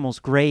World animals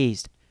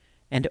grazed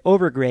and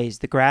overgrazed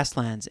the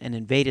grasslands and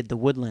invaded the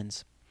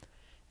woodlands,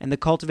 and the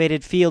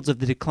cultivated fields of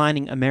the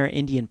declining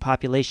Amerindian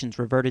populations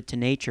reverted to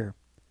nature,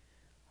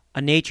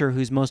 a nature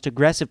whose most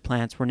aggressive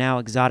plants were now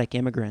exotic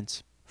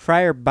immigrants.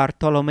 Friar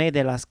Bartolomé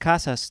de las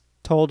Casas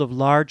told of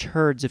large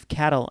herds of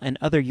cattle and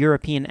other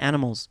European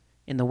animals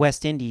in the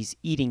West Indies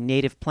eating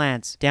native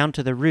plants down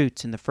to the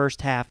roots in the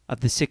first half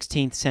of the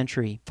 16th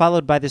century,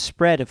 followed by the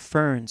spread of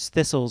ferns,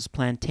 thistles,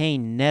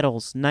 plantain,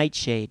 nettles,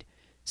 nightshade,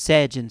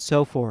 sedge, and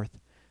so forth,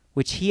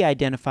 which he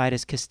identified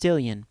as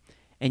Castilian,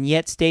 and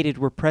yet stated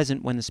were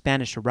present when the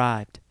Spanish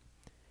arrived.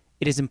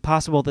 It is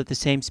impossible that the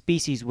same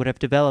species would have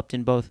developed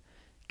in both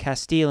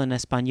Castile and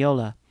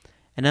Hispaniola,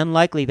 and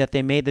unlikely that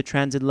they made the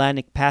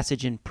transatlantic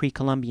passage in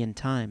pre-Columbian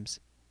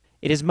times.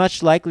 It is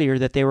much likelier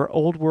that they were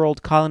Old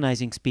World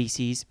colonizing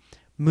species,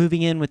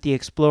 moving in with the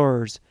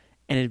explorers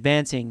and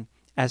advancing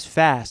as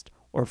fast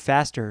or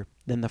faster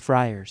than the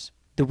friars.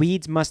 The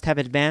weeds must have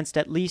advanced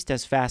at least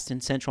as fast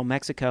in central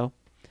Mexico,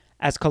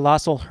 as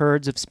colossal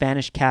herds of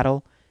Spanish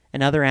cattle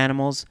and other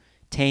animals,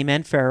 tame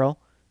and feral,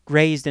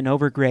 grazed and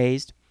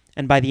overgrazed,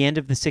 and by the end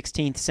of the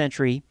 16th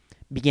century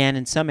began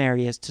in some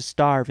areas to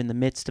starve in the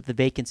midst of the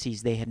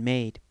vacancies they had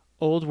made.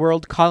 Old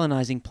World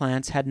colonizing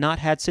plants had not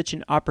had such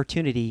an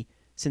opportunity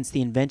since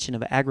the invention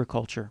of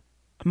agriculture.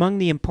 Among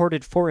the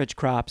imported forage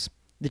crops,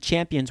 the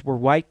champions were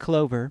white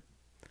clover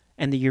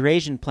and the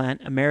Eurasian plant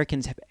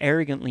Americans have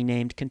arrogantly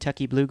named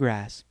Kentucky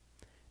bluegrass.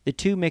 The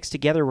two mixed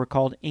together were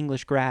called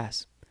English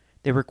grass.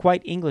 They were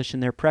quite English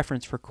in their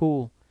preference for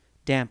cool,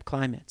 damp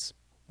climates.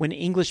 When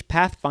English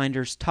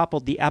pathfinders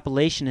toppled the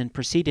Appalachian and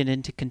proceeded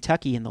into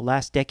Kentucky in the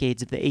last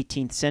decades of the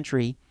 18th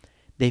century,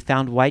 they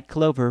found white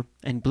clover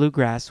and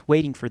bluegrass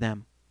waiting for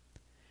them.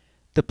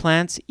 The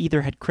plants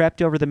either had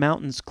crept over the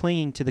mountains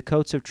clinging to the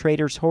coats of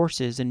traders'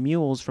 horses and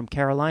mules from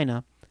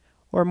Carolina,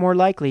 or more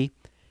likely,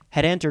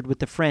 had entered with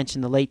the French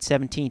in the late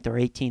 17th or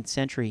 18th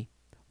century.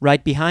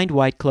 Right behind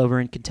white clover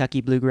and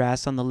Kentucky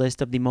bluegrass on the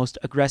list of the most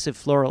aggressive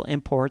floral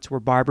imports were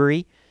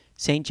barberry,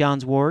 St.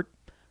 John's wort,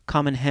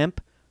 common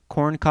hemp,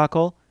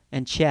 corncockle,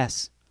 and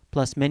chess,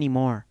 plus many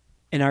more.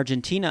 In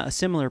Argentina, a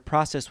similar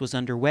process was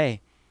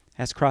underway.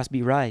 As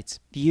Crosby writes,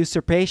 the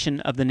usurpation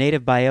of the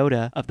native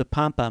biota of the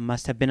pampa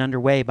must have been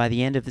underway by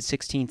the end of the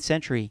 16th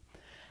century,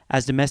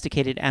 as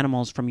domesticated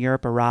animals from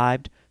Europe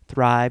arrived,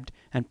 thrived,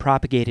 and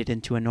propagated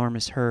into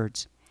enormous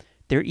herds.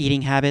 Their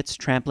eating habits,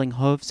 trampling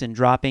hoofs and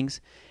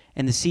droppings,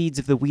 and the seeds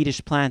of the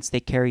weedish plants they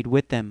carried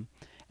with them,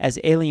 as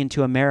alien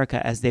to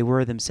America as they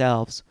were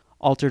themselves,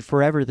 altered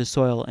forever the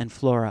soil and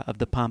flora of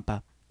the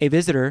pampa. A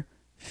visitor,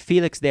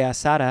 Felix de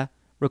Azara,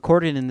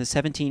 recorded in the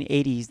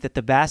 1780s that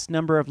the vast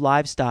number of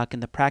livestock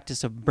and the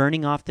practice of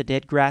burning off the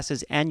dead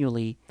grasses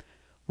annually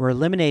were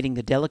eliminating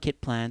the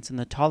delicate plants and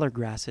the taller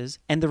grasses,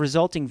 and the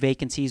resulting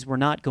vacancies were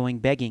not going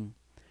begging.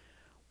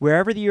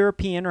 Wherever the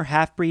European or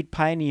half-breed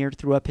pioneer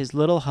threw up his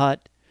little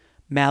hut,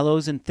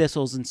 mallows and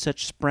thistles and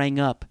such sprang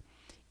up,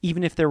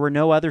 even if there were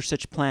no other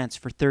such plants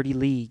for 30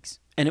 leagues.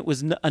 And it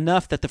was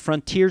enough that the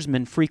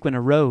frontiersman frequent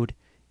a road,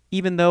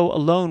 even though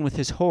alone with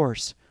his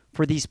horse,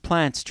 for these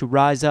plants to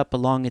rise up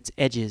along its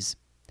edges.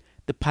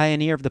 The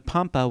pioneer of the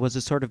Pampa was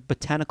a sort of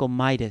botanical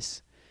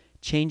Midas,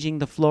 changing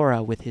the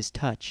flora with his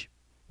touch.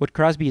 What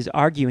Crosby is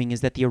arguing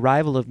is that the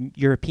arrival of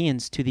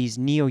Europeans to these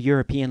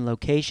neo-European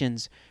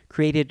locations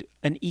created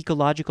an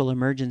ecological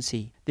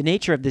emergency. The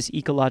nature of this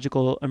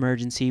ecological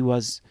emergency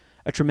was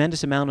a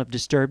tremendous amount of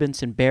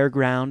disturbance and bare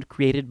ground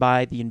created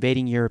by the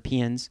invading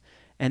Europeans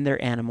and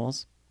their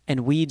animals,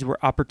 and weeds were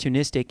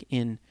opportunistic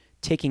in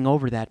taking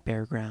over that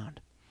bare ground.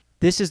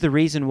 This is the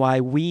reason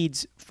why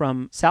weeds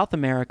from South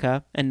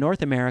America and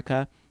North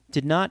America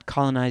did not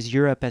colonize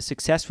Europe as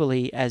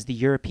successfully as the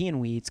European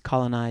weeds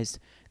colonized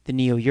the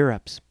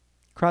Neo-Europes.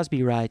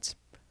 Crosby writes,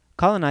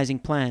 colonizing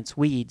plants,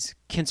 weeds,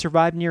 can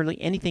survive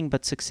nearly anything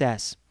but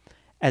success.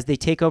 As they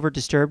take over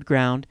disturbed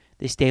ground,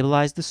 they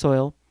stabilize the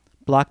soil,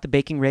 block the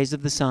baking rays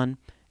of the sun,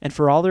 and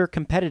for all their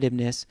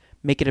competitiveness,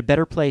 make it a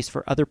better place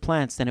for other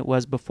plants than it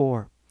was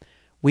before.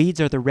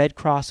 Weeds are the Red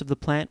Cross of the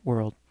plant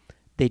world.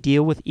 They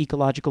deal with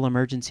ecological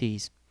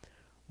emergencies.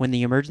 When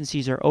the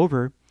emergencies are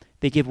over,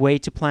 they give way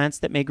to plants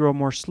that may grow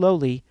more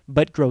slowly,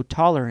 but grow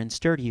taller and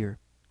sturdier.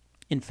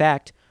 In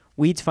fact,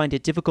 weeds find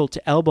it difficult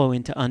to elbow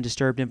into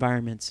undisturbed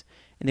environments,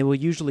 and they will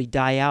usually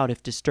die out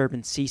if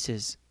disturbance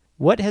ceases.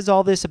 What has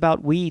all this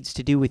about weeds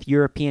to do with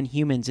European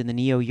humans in the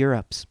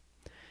Neo-Europes?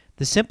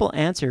 The simple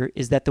answer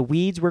is that the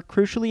weeds were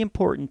crucially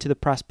important to the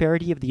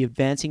prosperity of the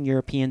advancing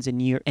Europeans and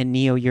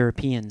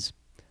Neo-Europeans.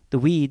 The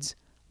weeds,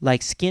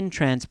 like skin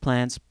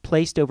transplants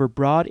placed over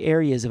broad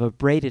areas of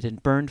abraded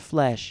and burned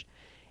flesh,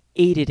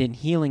 aided in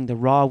healing the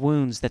raw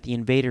wounds that the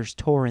invaders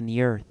tore in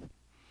the earth.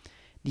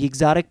 The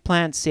exotic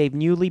plants saved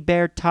newly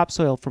bared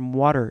topsoil from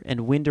water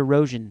and wind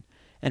erosion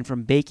and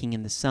from baking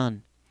in the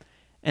sun.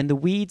 And the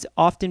weeds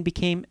often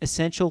became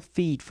essential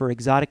feed for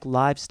exotic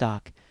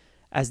livestock,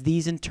 as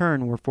these in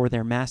turn were for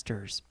their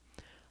masters.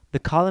 The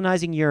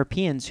colonizing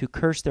Europeans who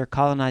cursed their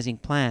colonizing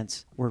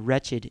plants were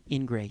wretched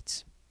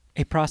ingrates.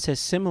 A process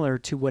similar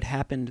to what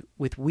happened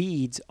with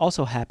weeds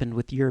also happened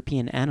with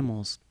European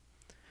animals.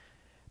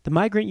 The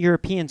migrant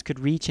Europeans could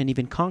reach and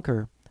even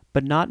conquer,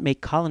 but not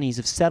make colonies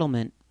of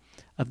settlement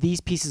of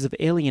these pieces of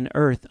alien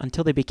earth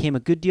until they became a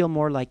good deal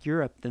more like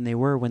Europe than they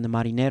were when the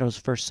marineros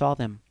first saw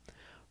them.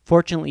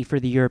 Fortunately for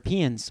the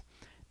Europeans,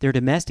 their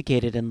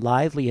domesticated and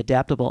lively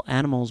adaptable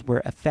animals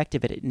were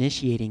effective at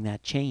initiating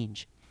that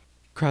change.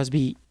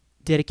 Crosby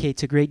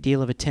dedicates a great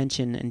deal of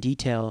attention and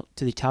detail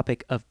to the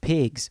topic of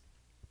pigs.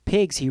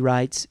 Pigs, he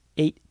writes,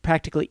 ate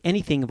practically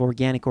anything of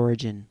organic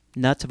origin,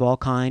 nuts of all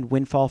kind,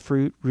 windfall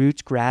fruit,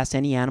 roots, grass,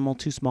 any animal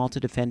too small to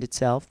defend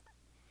itself.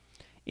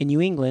 In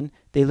New England,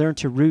 they learn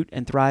to root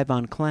and thrive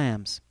on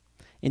clams.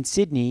 In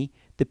Sydney,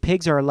 the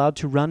pigs are allowed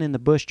to run in the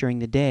bush during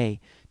the day,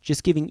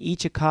 just giving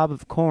each a cob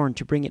of corn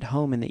to bring it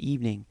home in the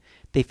evening.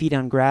 They feed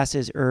on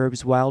grasses,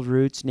 herbs, wild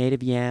roots,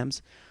 native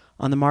yams,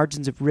 on the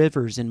margins of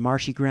rivers and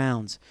marshy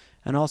grounds,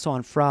 and also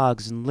on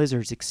frogs and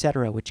lizards,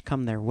 etc., which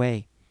come their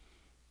way.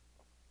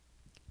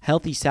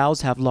 Healthy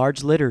sows have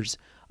large litters,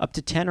 up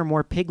to 10 or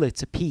more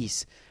piglets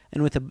apiece,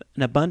 and with an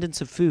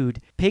abundance of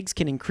food, pigs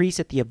can increase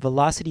at the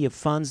velocity of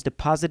funds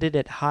deposited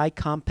at high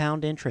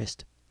compound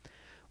interest.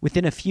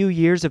 Within a few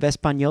years of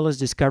Española's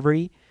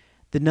discovery,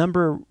 the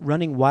number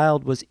running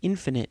wild was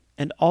infinite,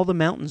 and all the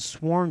mountains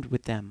swarmed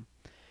with them.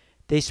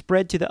 They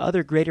spread to the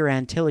other greater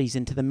Antilles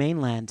and to the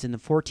mainlands in the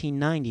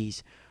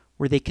 1490s,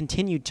 where they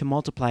continued to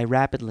multiply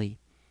rapidly.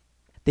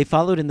 They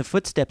followed in the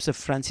footsteps of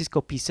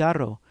Francisco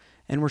Pizarro,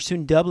 and were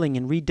soon doubling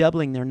and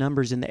redoubling their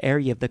numbers in the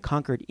area of the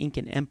conquered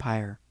Incan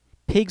Empire.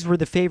 Pigs were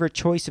the favorite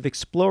choice of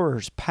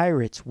explorers,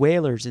 pirates,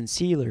 whalers, and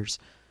sealers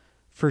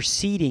for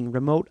seeding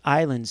remote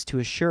islands to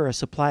assure a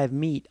supply of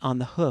meat on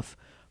the hoof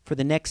for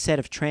the next set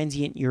of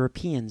transient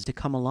Europeans to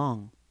come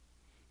along.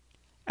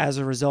 As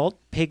a result,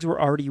 pigs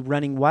were already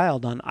running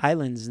wild on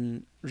islands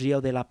in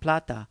Rio de la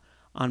Plata,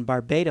 on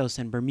Barbados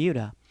and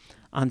Bermuda,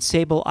 on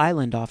Sable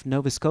Island off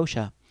Nova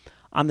Scotia,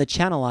 on the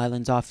Channel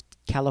Islands off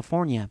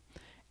California,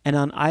 and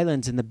on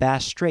islands in the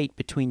Bass Strait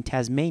between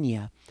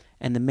Tasmania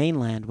and the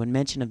mainland when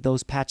mention of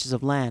those patches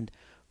of land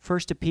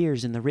first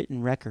appears in the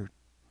written record.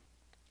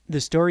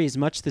 The story is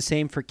much the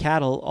same for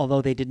cattle,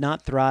 although they did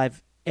not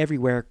thrive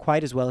everywhere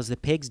quite as well as the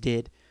pigs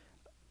did.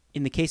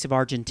 In the case of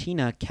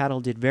Argentina, cattle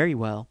did very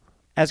well.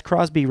 As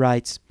Crosby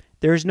writes,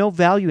 there is no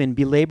value in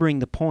belaboring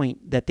the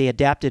point that they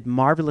adapted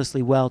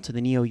marvelously well to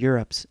the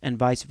Neo-Europes, and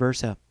vice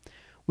versa.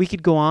 We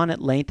could go on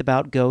at length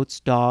about goats,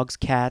 dogs,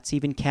 cats,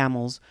 even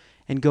camels,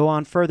 and go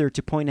on further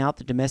to point out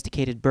that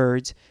domesticated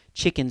birds,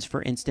 chickens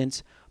for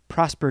instance,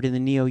 prospered in the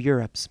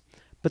Neo-Europes.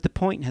 But the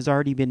point has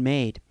already been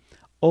made.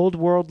 Old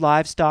world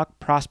livestock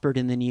prospered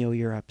in the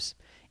Neo-Europes.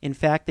 In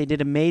fact, they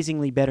did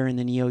amazingly better in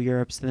the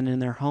Neo-Europes than in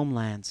their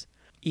homelands.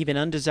 Even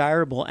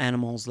undesirable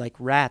animals like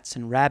rats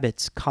and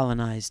rabbits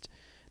colonized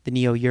the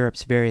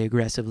Neo-Europes very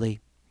aggressively.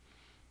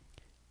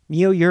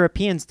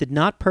 Neo-Europeans did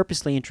not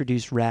purposely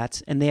introduce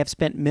rats, and they have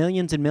spent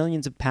millions and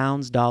millions of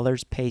pounds,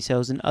 dollars,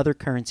 pesos, and other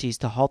currencies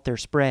to halt their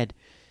spread,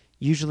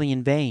 usually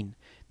in vain.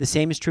 The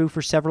same is true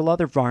for several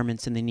other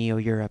varmints in the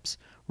Neo-Europes,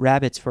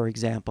 rabbits, for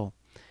example.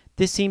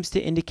 This seems to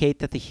indicate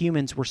that the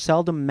humans were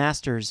seldom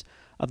masters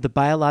of the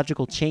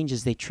biological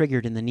changes they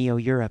triggered in the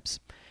Neo-Europes.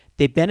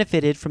 They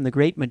benefited from the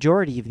great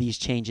majority of these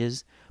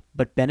changes,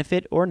 but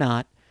benefit or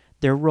not,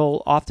 their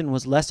role often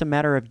was less a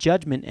matter of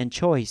judgment and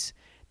choice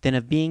than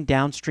of being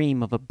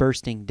downstream of a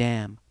bursting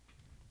dam.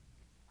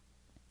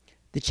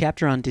 The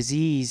chapter on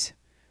disease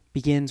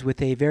begins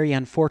with a very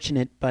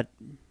unfortunate but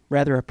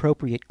rather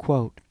appropriate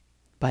quote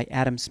by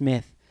Adam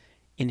Smith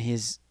in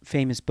his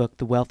famous book,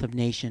 The Wealth of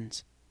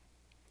Nations.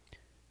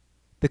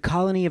 The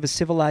colony of a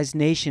civilized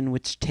nation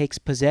which takes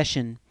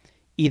possession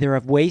either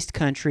of waste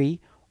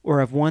country or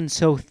of one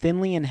so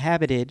thinly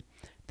inhabited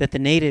that the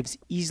natives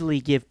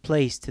easily give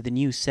place to the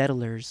new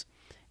settlers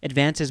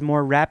advances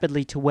more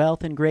rapidly to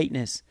wealth and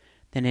greatness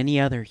than any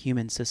other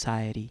human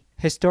society.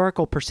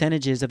 Historical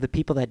percentages of the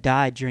people that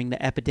died during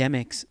the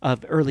epidemics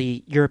of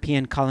early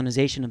European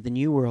colonization of the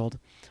New World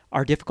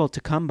are difficult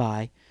to come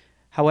by.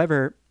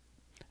 However,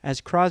 as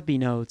Crosby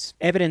notes,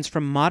 evidence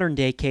from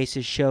modern-day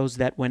cases shows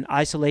that when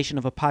isolation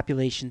of a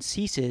population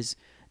ceases,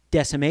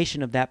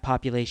 decimation of that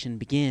population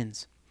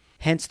begins.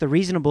 Hence the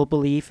reasonable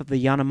belief of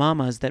the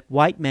Yanomamas that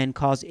white men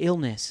cause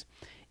illness.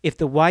 If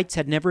the whites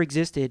had never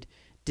existed,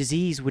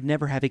 disease would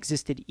never have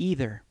existed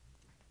either.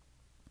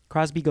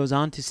 Crosby goes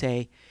on to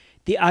say,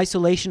 the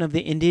isolation of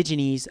the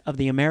indigenes of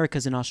the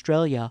Americas and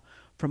Australia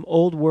from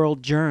old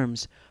world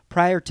germs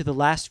prior to the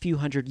last few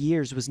hundred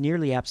years was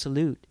nearly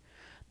absolute.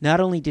 Not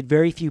only did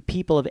very few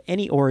people of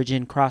any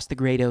origin cross the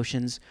great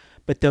oceans,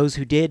 but those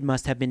who did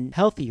must have been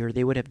healthy or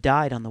they would have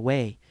died on the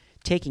way,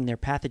 taking their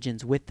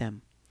pathogens with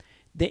them.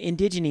 The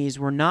indigenes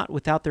were not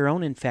without their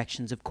own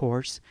infections, of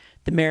course.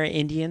 The Mara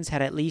Indians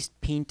had at least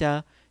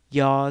pinta,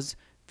 yaws,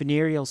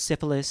 venereal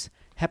syphilis,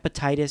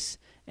 hepatitis,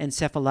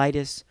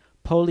 encephalitis,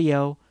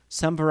 polio,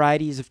 some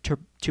varieties of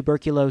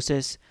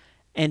tuberculosis,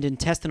 and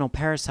intestinal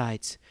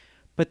parasites,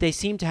 but they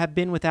seem to have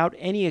been without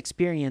any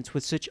experience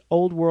with such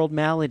old-world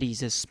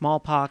maladies as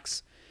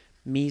smallpox,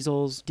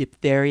 measles,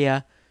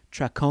 diphtheria,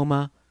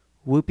 trachoma,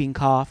 whooping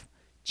cough,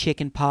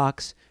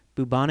 chickenpox,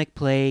 bubonic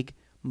plague,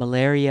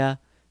 malaria,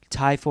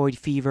 typhoid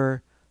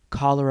fever,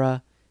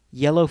 cholera,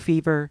 yellow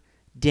fever,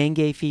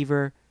 dengue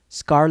fever,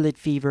 scarlet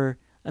fever,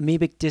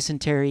 amoebic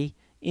dysentery,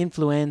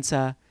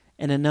 influenza,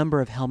 and a number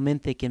of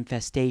helminthic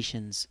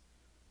infestations.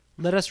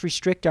 Let us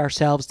restrict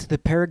ourselves to the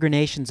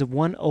peregrinations of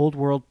one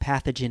old-world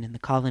pathogen in the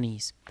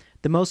colonies,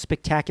 the most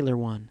spectacular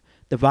one,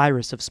 the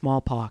virus of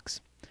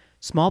smallpox.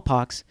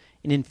 Smallpox,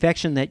 an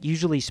infection that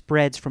usually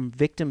spreads from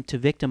victim to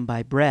victim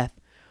by breath,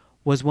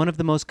 was one of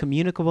the most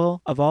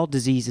communicable of all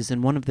diseases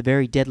and one of the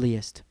very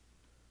deadliest.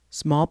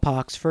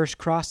 Smallpox first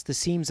crossed the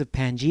seas of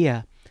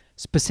Pangaea,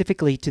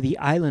 specifically to the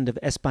island of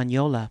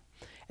Hispaniola,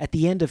 at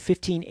the end of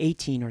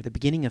 1518 or the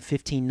beginning of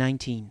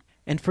 1519.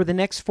 And for the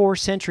next 4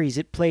 centuries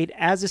it played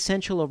as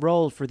essential a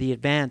role for the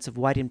advance of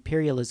white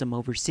imperialism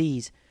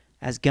overseas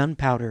as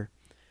gunpowder.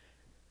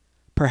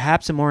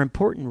 Perhaps a more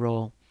important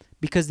role,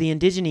 because the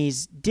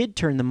indigenes did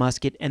turn the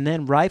musket and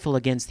then rifle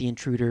against the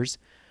intruders,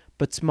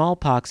 but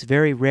smallpox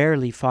very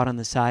rarely fought on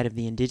the side of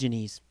the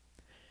indigenes.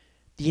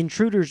 The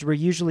intruders were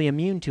usually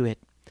immune to it,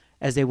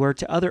 as they were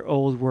to other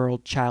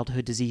old-world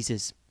childhood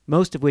diseases,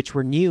 most of which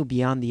were new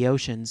beyond the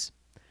oceans.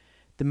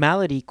 The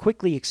malady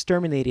quickly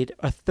exterminated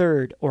a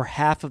third or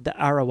half of the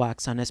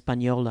Arawaks on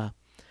Hispaniola,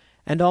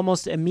 and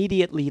almost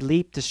immediately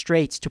leaped the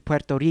straits to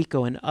Puerto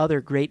Rico and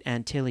other great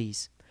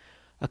Antilles,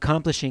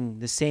 accomplishing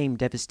the same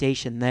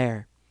devastation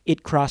there.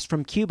 It crossed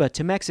from Cuba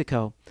to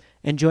Mexico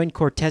and joined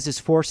Cortez's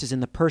forces in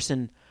the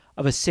person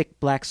of a sick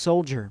black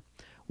soldier,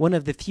 one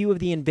of the few of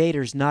the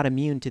invaders not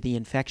immune to the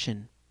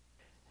infection.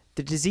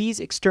 The disease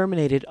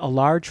exterminated a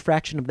large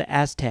fraction of the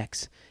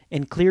Aztecs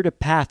and cleared a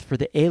path for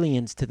the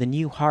aliens to the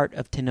new heart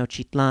of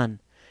Tenochtitlan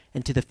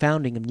and to the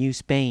founding of New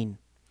Spain.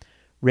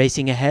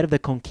 Racing ahead of the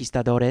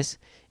conquistadores,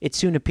 it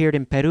soon appeared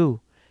in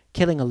Peru,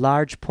 killing a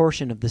large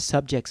portion of the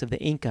subjects of the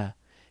Inca,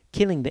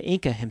 killing the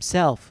Inca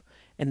himself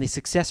and the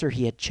successor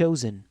he had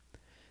chosen.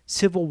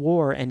 Civil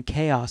war and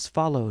chaos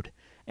followed,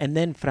 and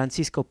then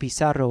Francisco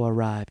Pizarro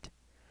arrived.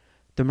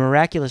 The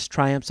miraculous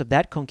triumphs of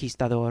that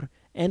conquistador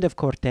and of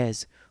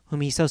Cortez,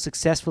 whom he so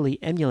successfully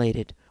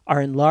emulated,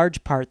 are in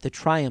large part the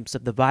triumphs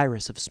of the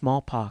virus of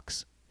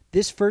smallpox.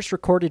 This first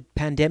recorded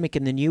pandemic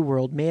in the New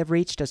World may have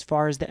reached as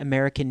far as the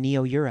American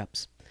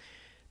Neo-Europes.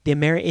 The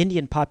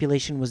Amerindian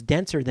population was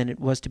denser than it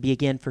was to be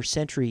again for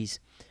centuries,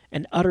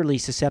 and utterly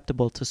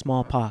susceptible to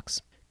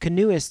smallpox.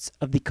 Canoeists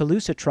of the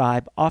Calusa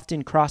tribe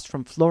often crossed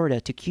from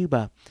Florida to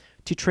Cuba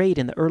to trade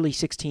in the early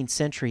 16th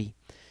century,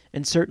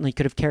 and certainly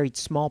could have carried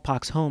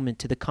smallpox home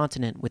into the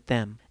continent with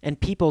them, and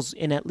peoples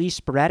in at least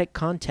sporadic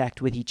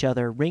contact with each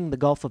other ring the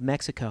Gulf of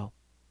Mexico.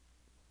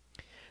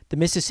 The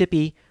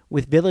Mississippi,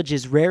 with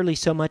villages rarely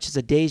so much as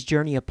a day's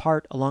journey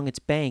apart along its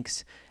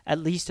banks, at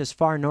least as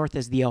far north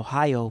as the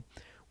Ohio,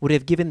 would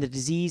have given the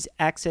disease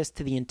access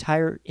to the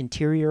entire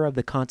interior of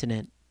the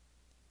continent.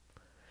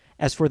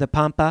 As for the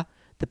Pampa,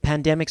 the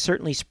pandemic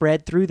certainly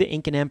spread through the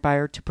Incan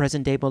Empire to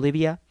present-day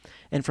Bolivia,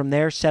 and from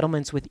there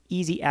settlements with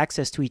easy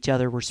access to each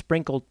other were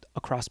sprinkled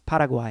across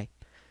Paraguay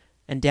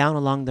and down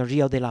along the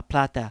Rio de la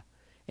Plata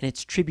and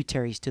its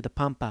tributaries to the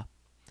Pampa.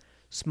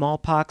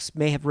 Smallpox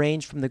may have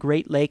ranged from the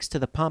Great Lakes to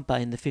the Pampa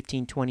in the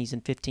 1520s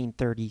and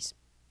 1530s.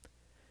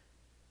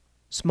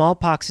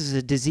 Smallpox is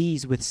a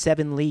disease with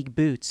 7-league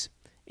boots.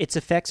 Its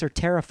effects are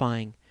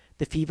terrifying: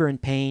 the fever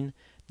and pain,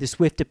 the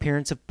swift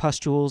appearance of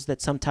pustules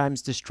that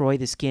sometimes destroy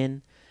the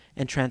skin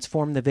and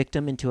transform the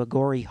victim into a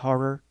gory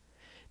horror,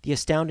 the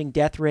astounding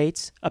death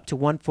rates, up to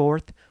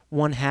 1/4,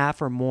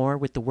 1/2, or more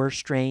with the worst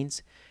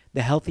strains.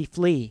 The healthy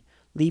flee,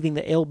 leaving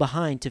the ill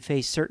behind to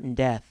face certain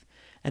death,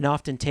 and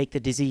often take the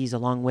disease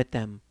along with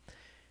them.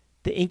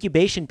 The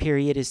incubation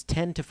period is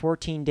 10 to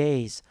 14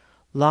 days,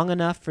 long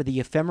enough for the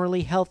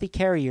ephemerally healthy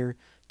carrier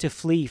to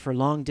flee for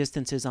long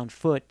distances on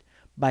foot,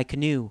 by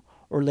canoe,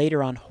 or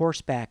later on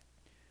horseback,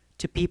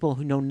 to people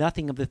who know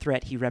nothing of the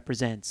threat he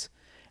represents,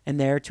 and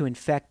there to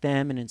infect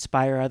them and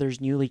inspire others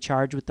newly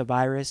charged with the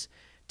virus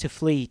to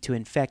flee to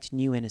infect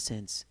new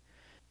innocents.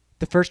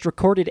 The first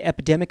recorded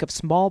epidemic of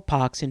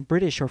smallpox in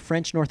British or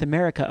French North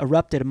America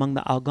erupted among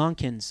the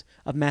Algonquins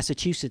of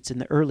Massachusetts in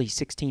the early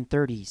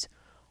 1630s.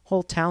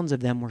 Whole towns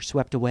of them were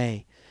swept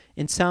away,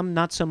 in some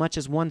not so much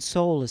as one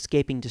soul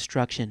escaping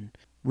destruction,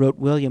 wrote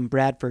William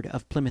Bradford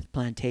of Plymouth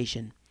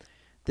Plantation.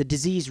 The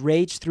disease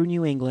raged through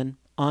New England,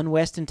 on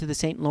west into the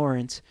St.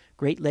 Lawrence,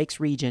 Great Lakes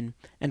region,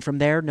 and from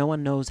there no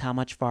one knows how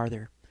much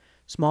farther.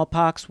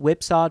 Smallpox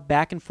whipsawed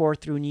back and forth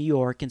through New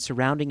York and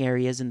surrounding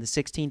areas in the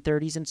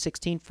 1630s and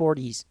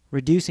 1640s,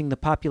 reducing the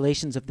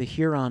populations of the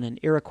Huron and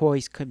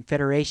Iroquois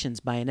confederations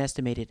by an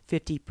estimated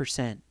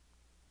 50%.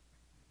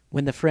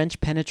 When the French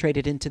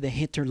penetrated into the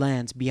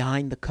hinterlands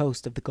behind the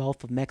coast of the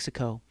Gulf of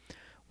Mexico,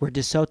 where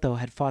De Soto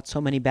had fought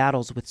so many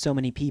battles with so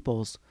many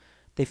peoples,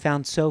 they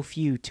found so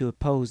few to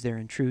oppose their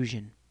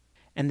intrusion.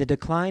 And the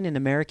decline in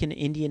American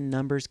Indian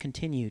numbers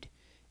continued.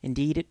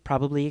 Indeed, it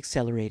probably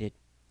accelerated.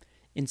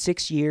 In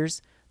 6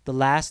 years, the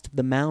last of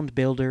the mound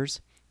builders,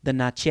 the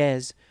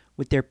Natchez,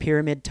 with their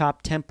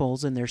pyramid-topped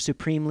temples and their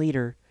supreme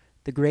leader,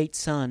 the great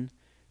sun,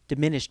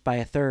 diminished by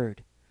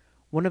 1/3.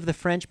 One of the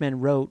Frenchmen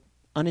wrote,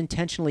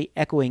 unintentionally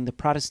echoing the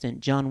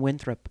Protestant John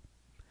Winthrop,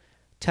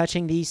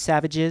 "Touching these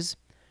savages,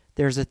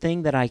 there is a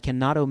thing that I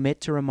cannot omit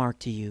to remark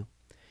to you,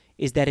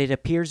 is that it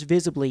appears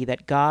visibly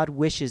that God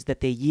wishes that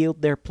they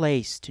yield their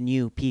place to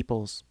new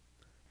peoples."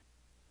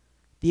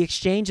 The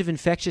exchange of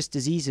infectious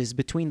diseases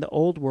between the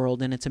Old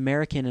World and its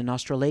American and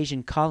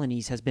Australasian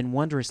colonies has been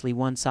wondrously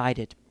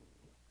one-sided.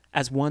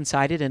 As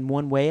one-sided in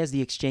one way as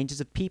the exchanges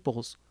of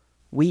peoples,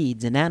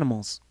 weeds, and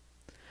animals.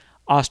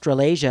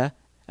 Australasia,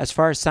 as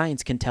far as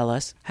science can tell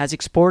us, has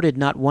exported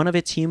not one of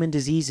its human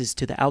diseases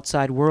to the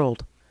outside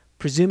world,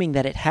 presuming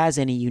that it has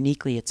any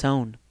uniquely its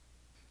own.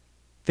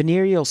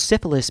 Venereal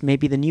syphilis may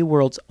be the New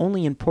World's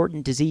only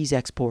important disease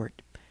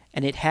export,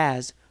 and it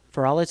has,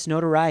 for all its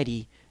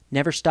notoriety,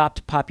 never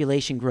stopped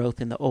population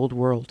growth in the Old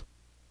World.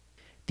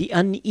 The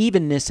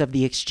unevenness of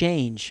the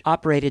exchange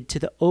operated to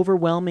the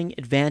overwhelming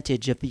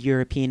advantage of the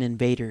European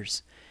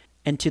invaders,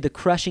 and to the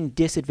crushing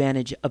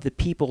disadvantage of the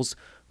peoples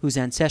whose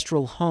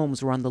ancestral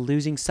homes were on the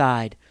losing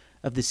side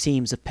of the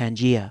seams of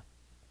Pangaea.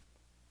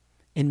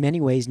 In many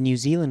ways, New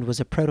Zealand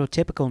was a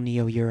prototypical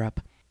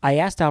Neo-Europe. I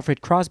asked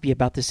Alfred Crosby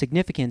about the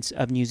significance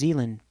of New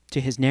Zealand to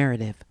his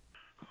narrative.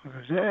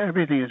 Because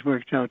everything has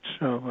worked out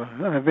so.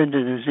 I've been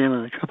to New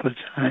Zealand a couple of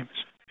times,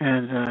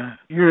 and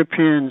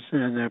Europeans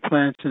and their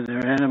plants and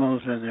their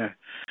animals and their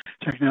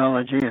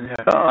technology and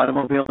their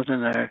automobiles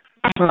and their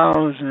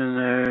plows and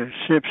their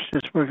ships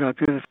just work out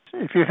beautifully.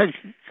 If you had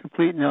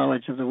complete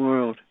knowledge of the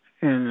world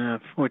in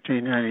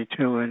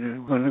 1492 and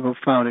you were going to go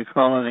found a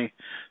colony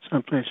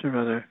someplace or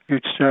other,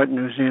 you'd start in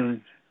New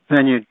Zealand.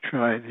 Then you'd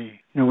try the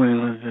New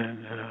England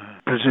and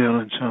Brazil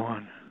and so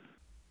on.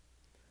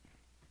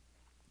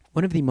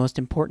 One of the most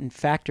important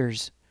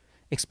factors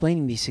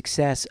explaining the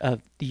success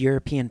of the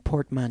European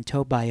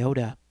portmanteau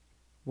biota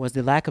was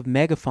the lack of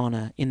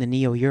megafauna in the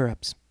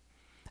Neo-Europes.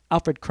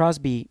 Alfred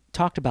Crosby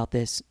talked about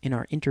this in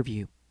our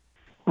interview.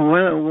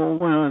 Well,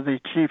 one of the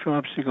chief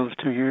obstacles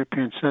to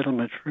European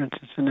settlement, for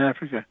instance, in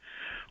Africa,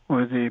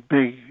 were the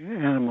big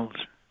animals.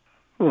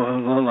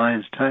 Well,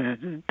 lions,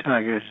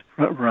 tigers,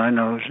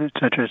 rhinos,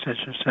 etc.,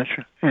 etc.,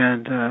 etc.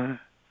 And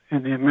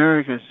in the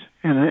Americas,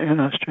 in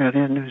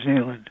Australia and New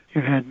Zealand,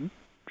 you had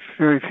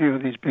very few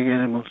of these big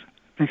animals,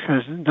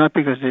 not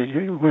because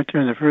they weren't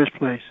there in the first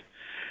place.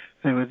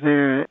 They were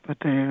there, but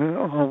they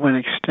all went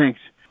extinct,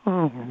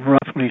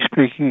 roughly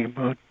speaking,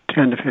 about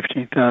 10 to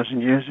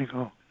 15,000 years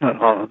ago.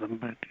 Not all of them,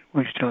 but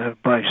we still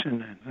have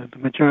bison, and the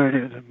majority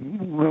of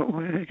them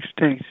were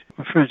extinct.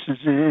 For instance,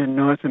 in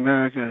North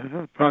America,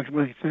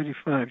 approximately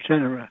 35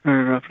 genera,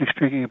 very roughly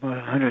speaking, about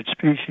 100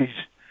 species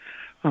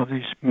of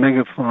these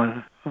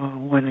megafauna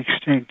went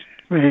extinct.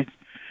 Made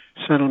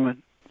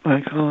settlement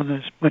by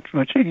colonists much,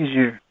 much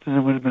easier than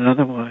it would have been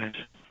otherwise.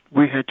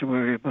 we had to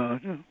worry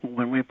about,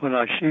 when we put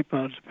our sheep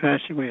out to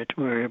pasture, we had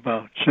to worry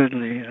about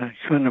certainly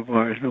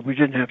carnivores, but we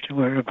didn't have to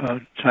worry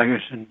about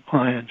tigers and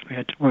lions. We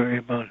had to worry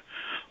about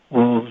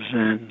wolves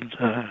and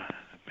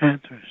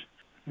panthers,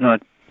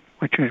 not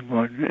which were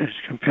more as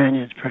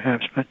companions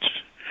perhaps, but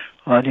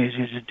a lot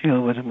easier to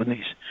deal with them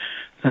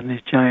than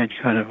these giant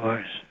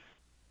carnivores.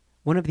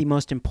 One of the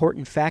most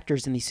important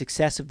factors in the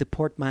success of the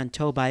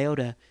portmanteau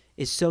biota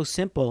is so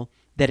simple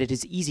that it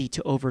is easy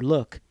to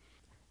overlook.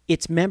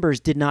 Its members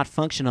did not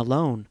function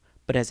alone,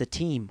 but as a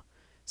team.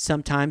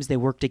 Sometimes they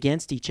worked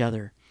against each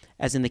other,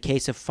 as in the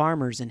case of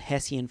farmers and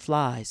Hessian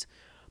flies,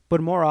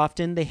 but more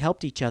often they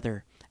helped each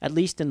other, at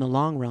least in the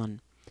long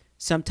run.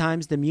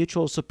 Sometimes the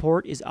mutual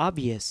support is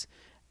obvious,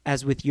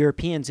 as with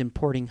Europeans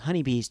importing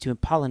honeybees to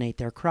pollinate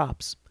their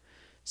crops.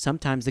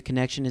 Sometimes the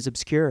connection is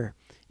obscure.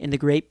 In the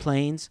Great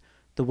Plains,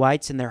 the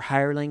whites and their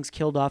hirelings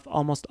killed off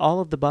almost all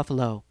of the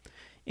buffalo,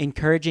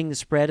 encouraging the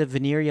spread of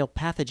venereal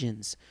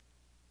pathogens.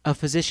 A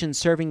physician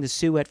serving the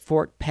Sioux at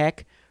Fort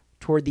Peck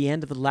toward the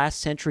end of the last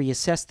century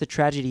assessed the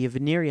tragedy of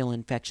venereal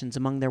infections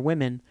among their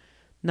women,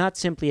 not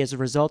simply as a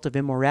result of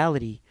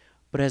immorality,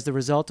 but as the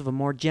result of a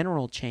more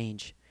general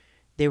change.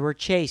 They were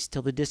chased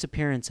till the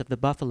disappearance of the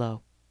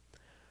buffalo.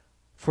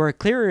 For a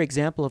clearer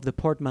example of the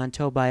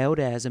portmanteau biota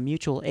as a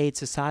mutual aid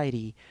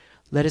society,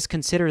 let us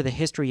consider the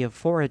history of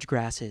forage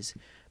grasses,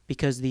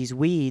 because these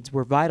weeds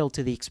were vital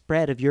to the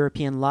spread of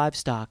European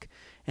livestock,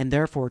 and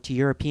therefore to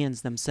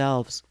Europeans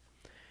themselves.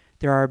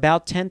 There are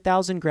about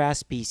 10,000 grass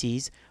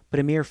species, but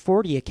a mere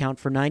 40 account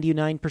for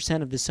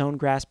 99% of the sown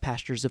grass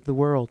pastures of the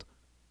world.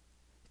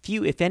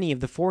 Few, if any, of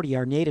the 40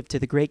 are native to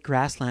the great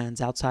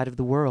grasslands outside of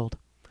the world.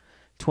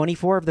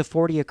 24 of the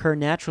 40 occur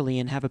naturally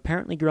and have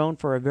apparently grown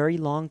for a very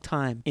long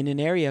time in an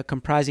area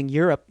comprising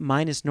Europe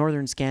minus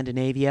northern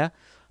Scandinavia,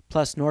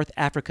 plus North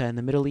Africa and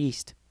the Middle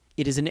East.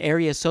 It is an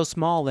area so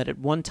small that at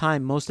one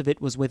time most of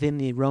it was within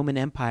the Roman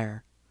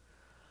Empire.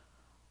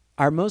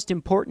 Our most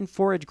important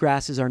forage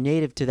grasses are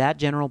native to that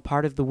general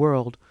part of the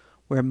world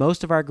where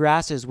most of our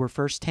grasses were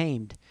first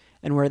tamed,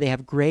 and where they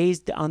have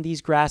grazed on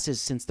these grasses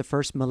since the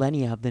first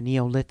millennia of the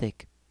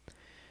Neolithic.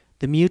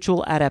 The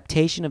mutual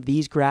adaptation of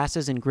these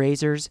grasses and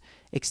grazers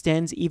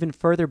extends even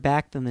further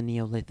back than the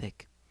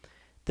Neolithic.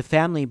 The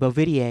family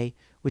Bovidae,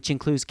 which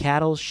includes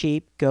cattle,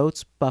 sheep,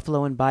 goats,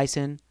 buffalo, and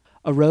bison,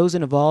 arose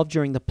and evolved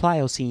during the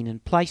Pliocene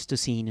and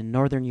Pleistocene in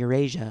northern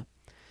Eurasia.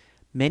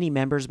 Many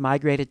members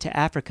migrated to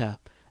Africa,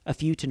 a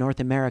few to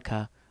North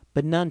America,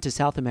 but none to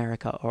South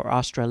America or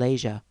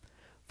Australasia.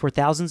 For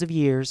thousands of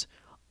years,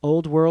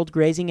 Old World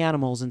grazing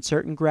animals and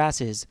certain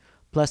grasses,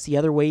 plus the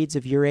other weeds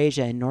of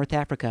Eurasia and North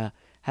Africa,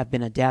 have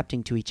been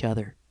adapting to each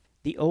other.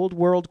 The Old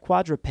World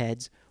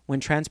quadrupeds, when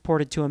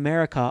transported to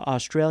America,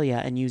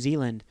 Australia, and New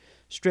Zealand,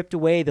 stripped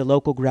away the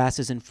local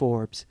grasses and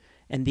forbs,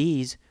 and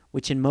these,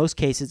 which in most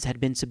cases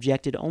had been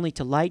subjected only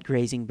to light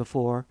grazing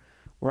before,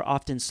 were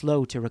often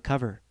slow to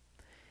recover.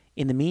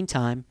 In the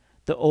meantime,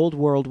 the Old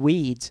World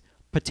weeds,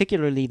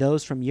 particularly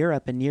those from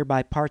Europe and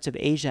nearby parts of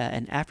Asia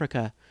and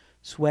Africa,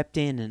 swept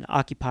in and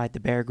occupied the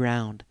bare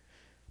ground.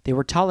 They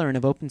were tolerant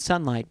of open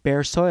sunlight,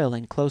 bare soil,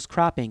 and close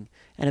cropping,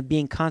 and of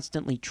being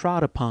constantly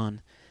trod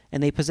upon,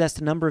 and they possessed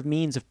a number of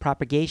means of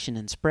propagation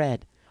and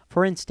spread.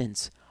 For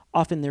instance,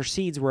 often their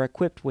seeds were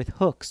equipped with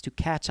hooks to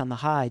catch on the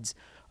hides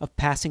of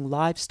passing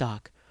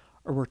livestock,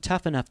 or were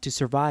tough enough to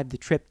survive the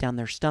trip down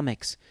their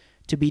stomachs,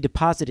 to be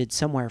deposited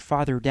somewhere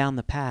farther down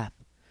the path.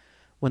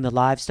 When the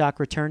livestock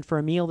returned for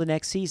a meal the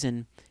next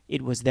season,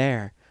 it was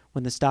there.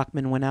 When the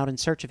stockman went out in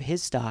search of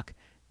his stock,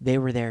 they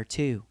were there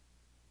too.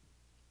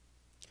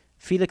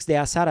 Felix de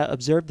Azara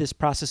observed this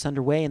process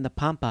underway in the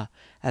Pampa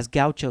as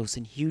gauchos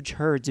and huge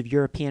herds of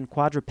European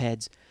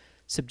quadrupeds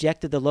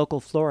subjected the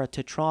local flora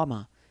to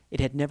trauma it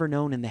had never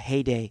known in the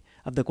heyday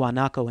of the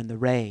guanaco and the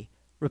ray,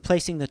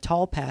 replacing the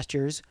tall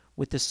pastures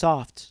with the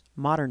soft,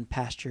 modern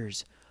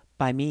pastures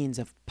by means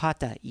of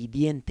pata y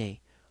diente,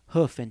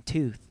 hoof and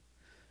tooth.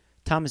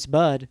 Thomas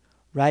Budd,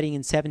 writing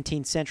in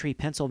 17th century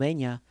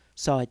Pennsylvania,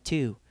 saw it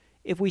too.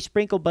 If we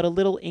sprinkle but a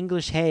little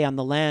English hay on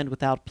the land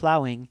without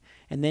plowing,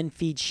 and then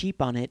feed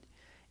sheep on it,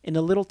 in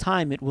a little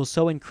time it will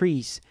so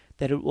increase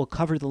that it will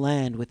cover the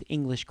land with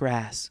English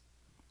grass.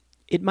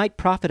 It might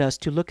profit us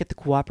to look at the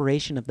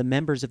cooperation of the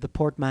members of the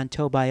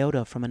portmanteau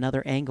biota from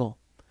another angle.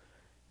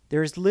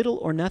 There is little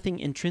or nothing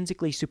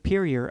intrinsically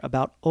superior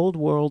about Old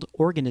World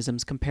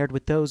organisms compared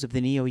with those of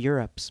the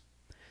Neo-Europes.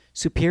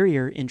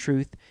 Superior, in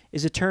truth,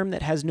 is a term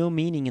that has no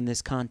meaning in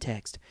this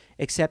context,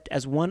 except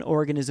as one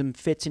organism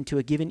fits into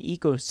a given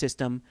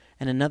ecosystem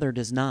and another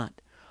does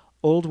not.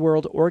 Old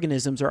World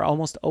organisms are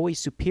almost always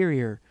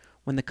superior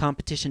when the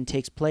competition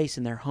takes place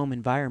in their home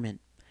environment.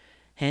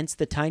 Hence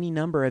the tiny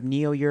number of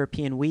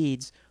Neo-European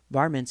weeds,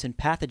 varmints, and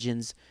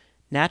pathogens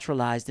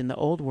naturalized in the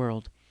Old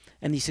World,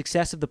 and the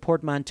success of the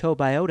portmanteau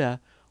biota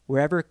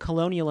wherever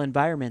colonial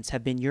environments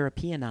have been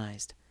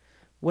Europeanized.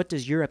 What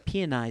does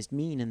Europeanized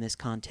mean in this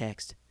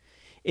context?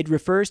 It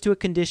refers to a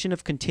condition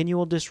of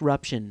continual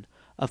disruption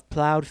of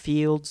plowed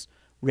fields,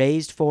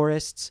 raised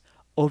forests,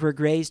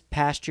 overgrazed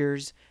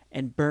pastures,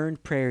 and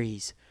burned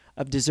prairies,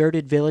 of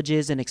deserted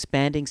villages and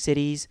expanding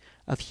cities,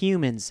 of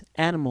humans,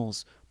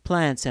 animals,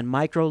 plants, and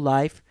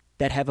micro-life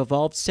that have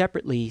evolved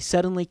separately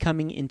suddenly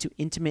coming into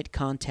intimate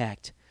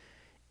contact.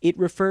 It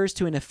refers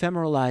to an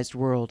ephemeralized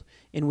world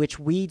in which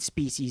weed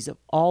species of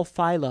all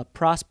phyla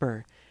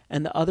prosper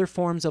and the other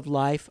forms of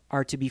life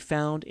are to be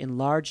found in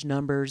large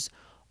numbers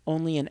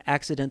only in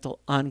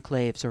accidental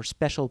enclaves or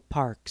special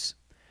parks.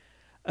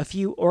 A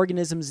few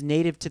organisms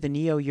native to the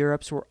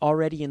Neo-Europes were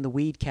already in the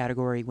weed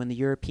category when the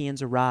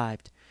Europeans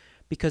arrived,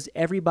 because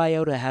every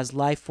biota has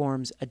life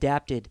forms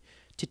adapted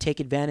to take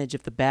advantage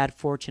of the bad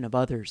fortune of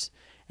others,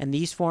 and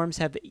these forms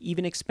have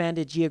even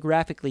expanded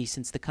geographically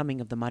since the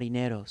coming of the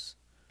marineros.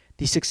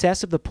 The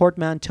success of the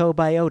portmanteau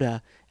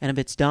biota and of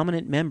its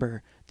dominant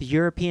member, the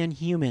European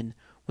human,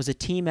 was a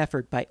team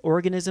effort by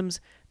organisms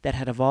that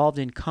had evolved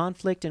in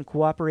conflict and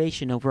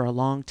cooperation over a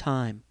long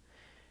time.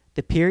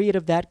 The period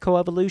of that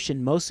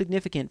coevolution most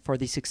significant for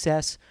the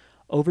success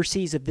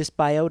overseas of this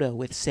biota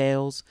with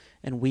sails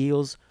and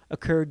wheels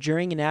occurred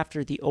during and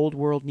after the Old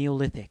World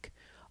Neolithic,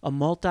 a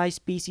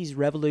multi-species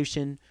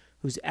revolution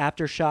whose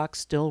aftershocks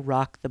still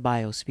rock the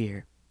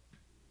biosphere.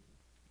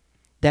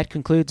 That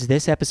concludes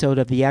this episode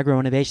of the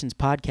Agro-Innovations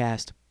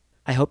Podcast.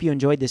 I hope you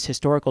enjoyed this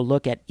historical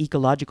look at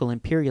Ecological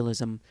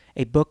Imperialism,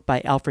 a book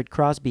by Alfred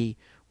Crosby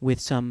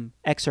with some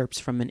excerpts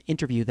from an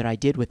interview that I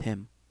did with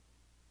him.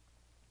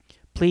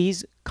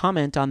 Please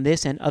comment on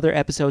this and other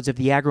episodes of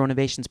the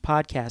Agro-Innovations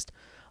Podcast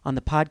on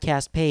the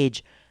podcast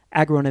page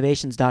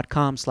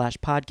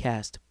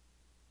agroinnovations.com/podcast.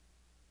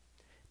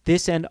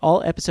 This and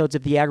all episodes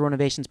of the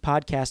Agro-Innovations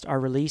Podcast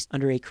are released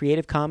under a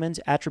Creative Commons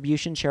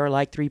Attribution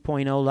Share-alike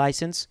 3.0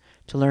 license.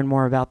 To learn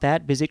more about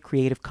that, visit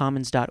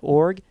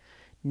creativecommons.org.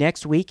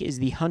 Next week is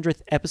the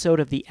 100th episode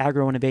of the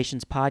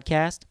Agro-Innovations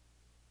Podcast.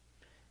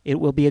 It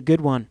will be a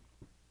good one.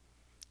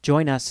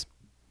 Join us.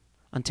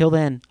 Until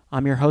then,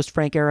 I'm your host,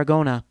 Frank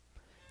Aragona.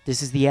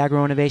 This is the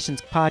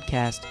Agro-Innovations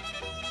Podcast.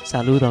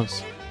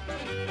 Saludos.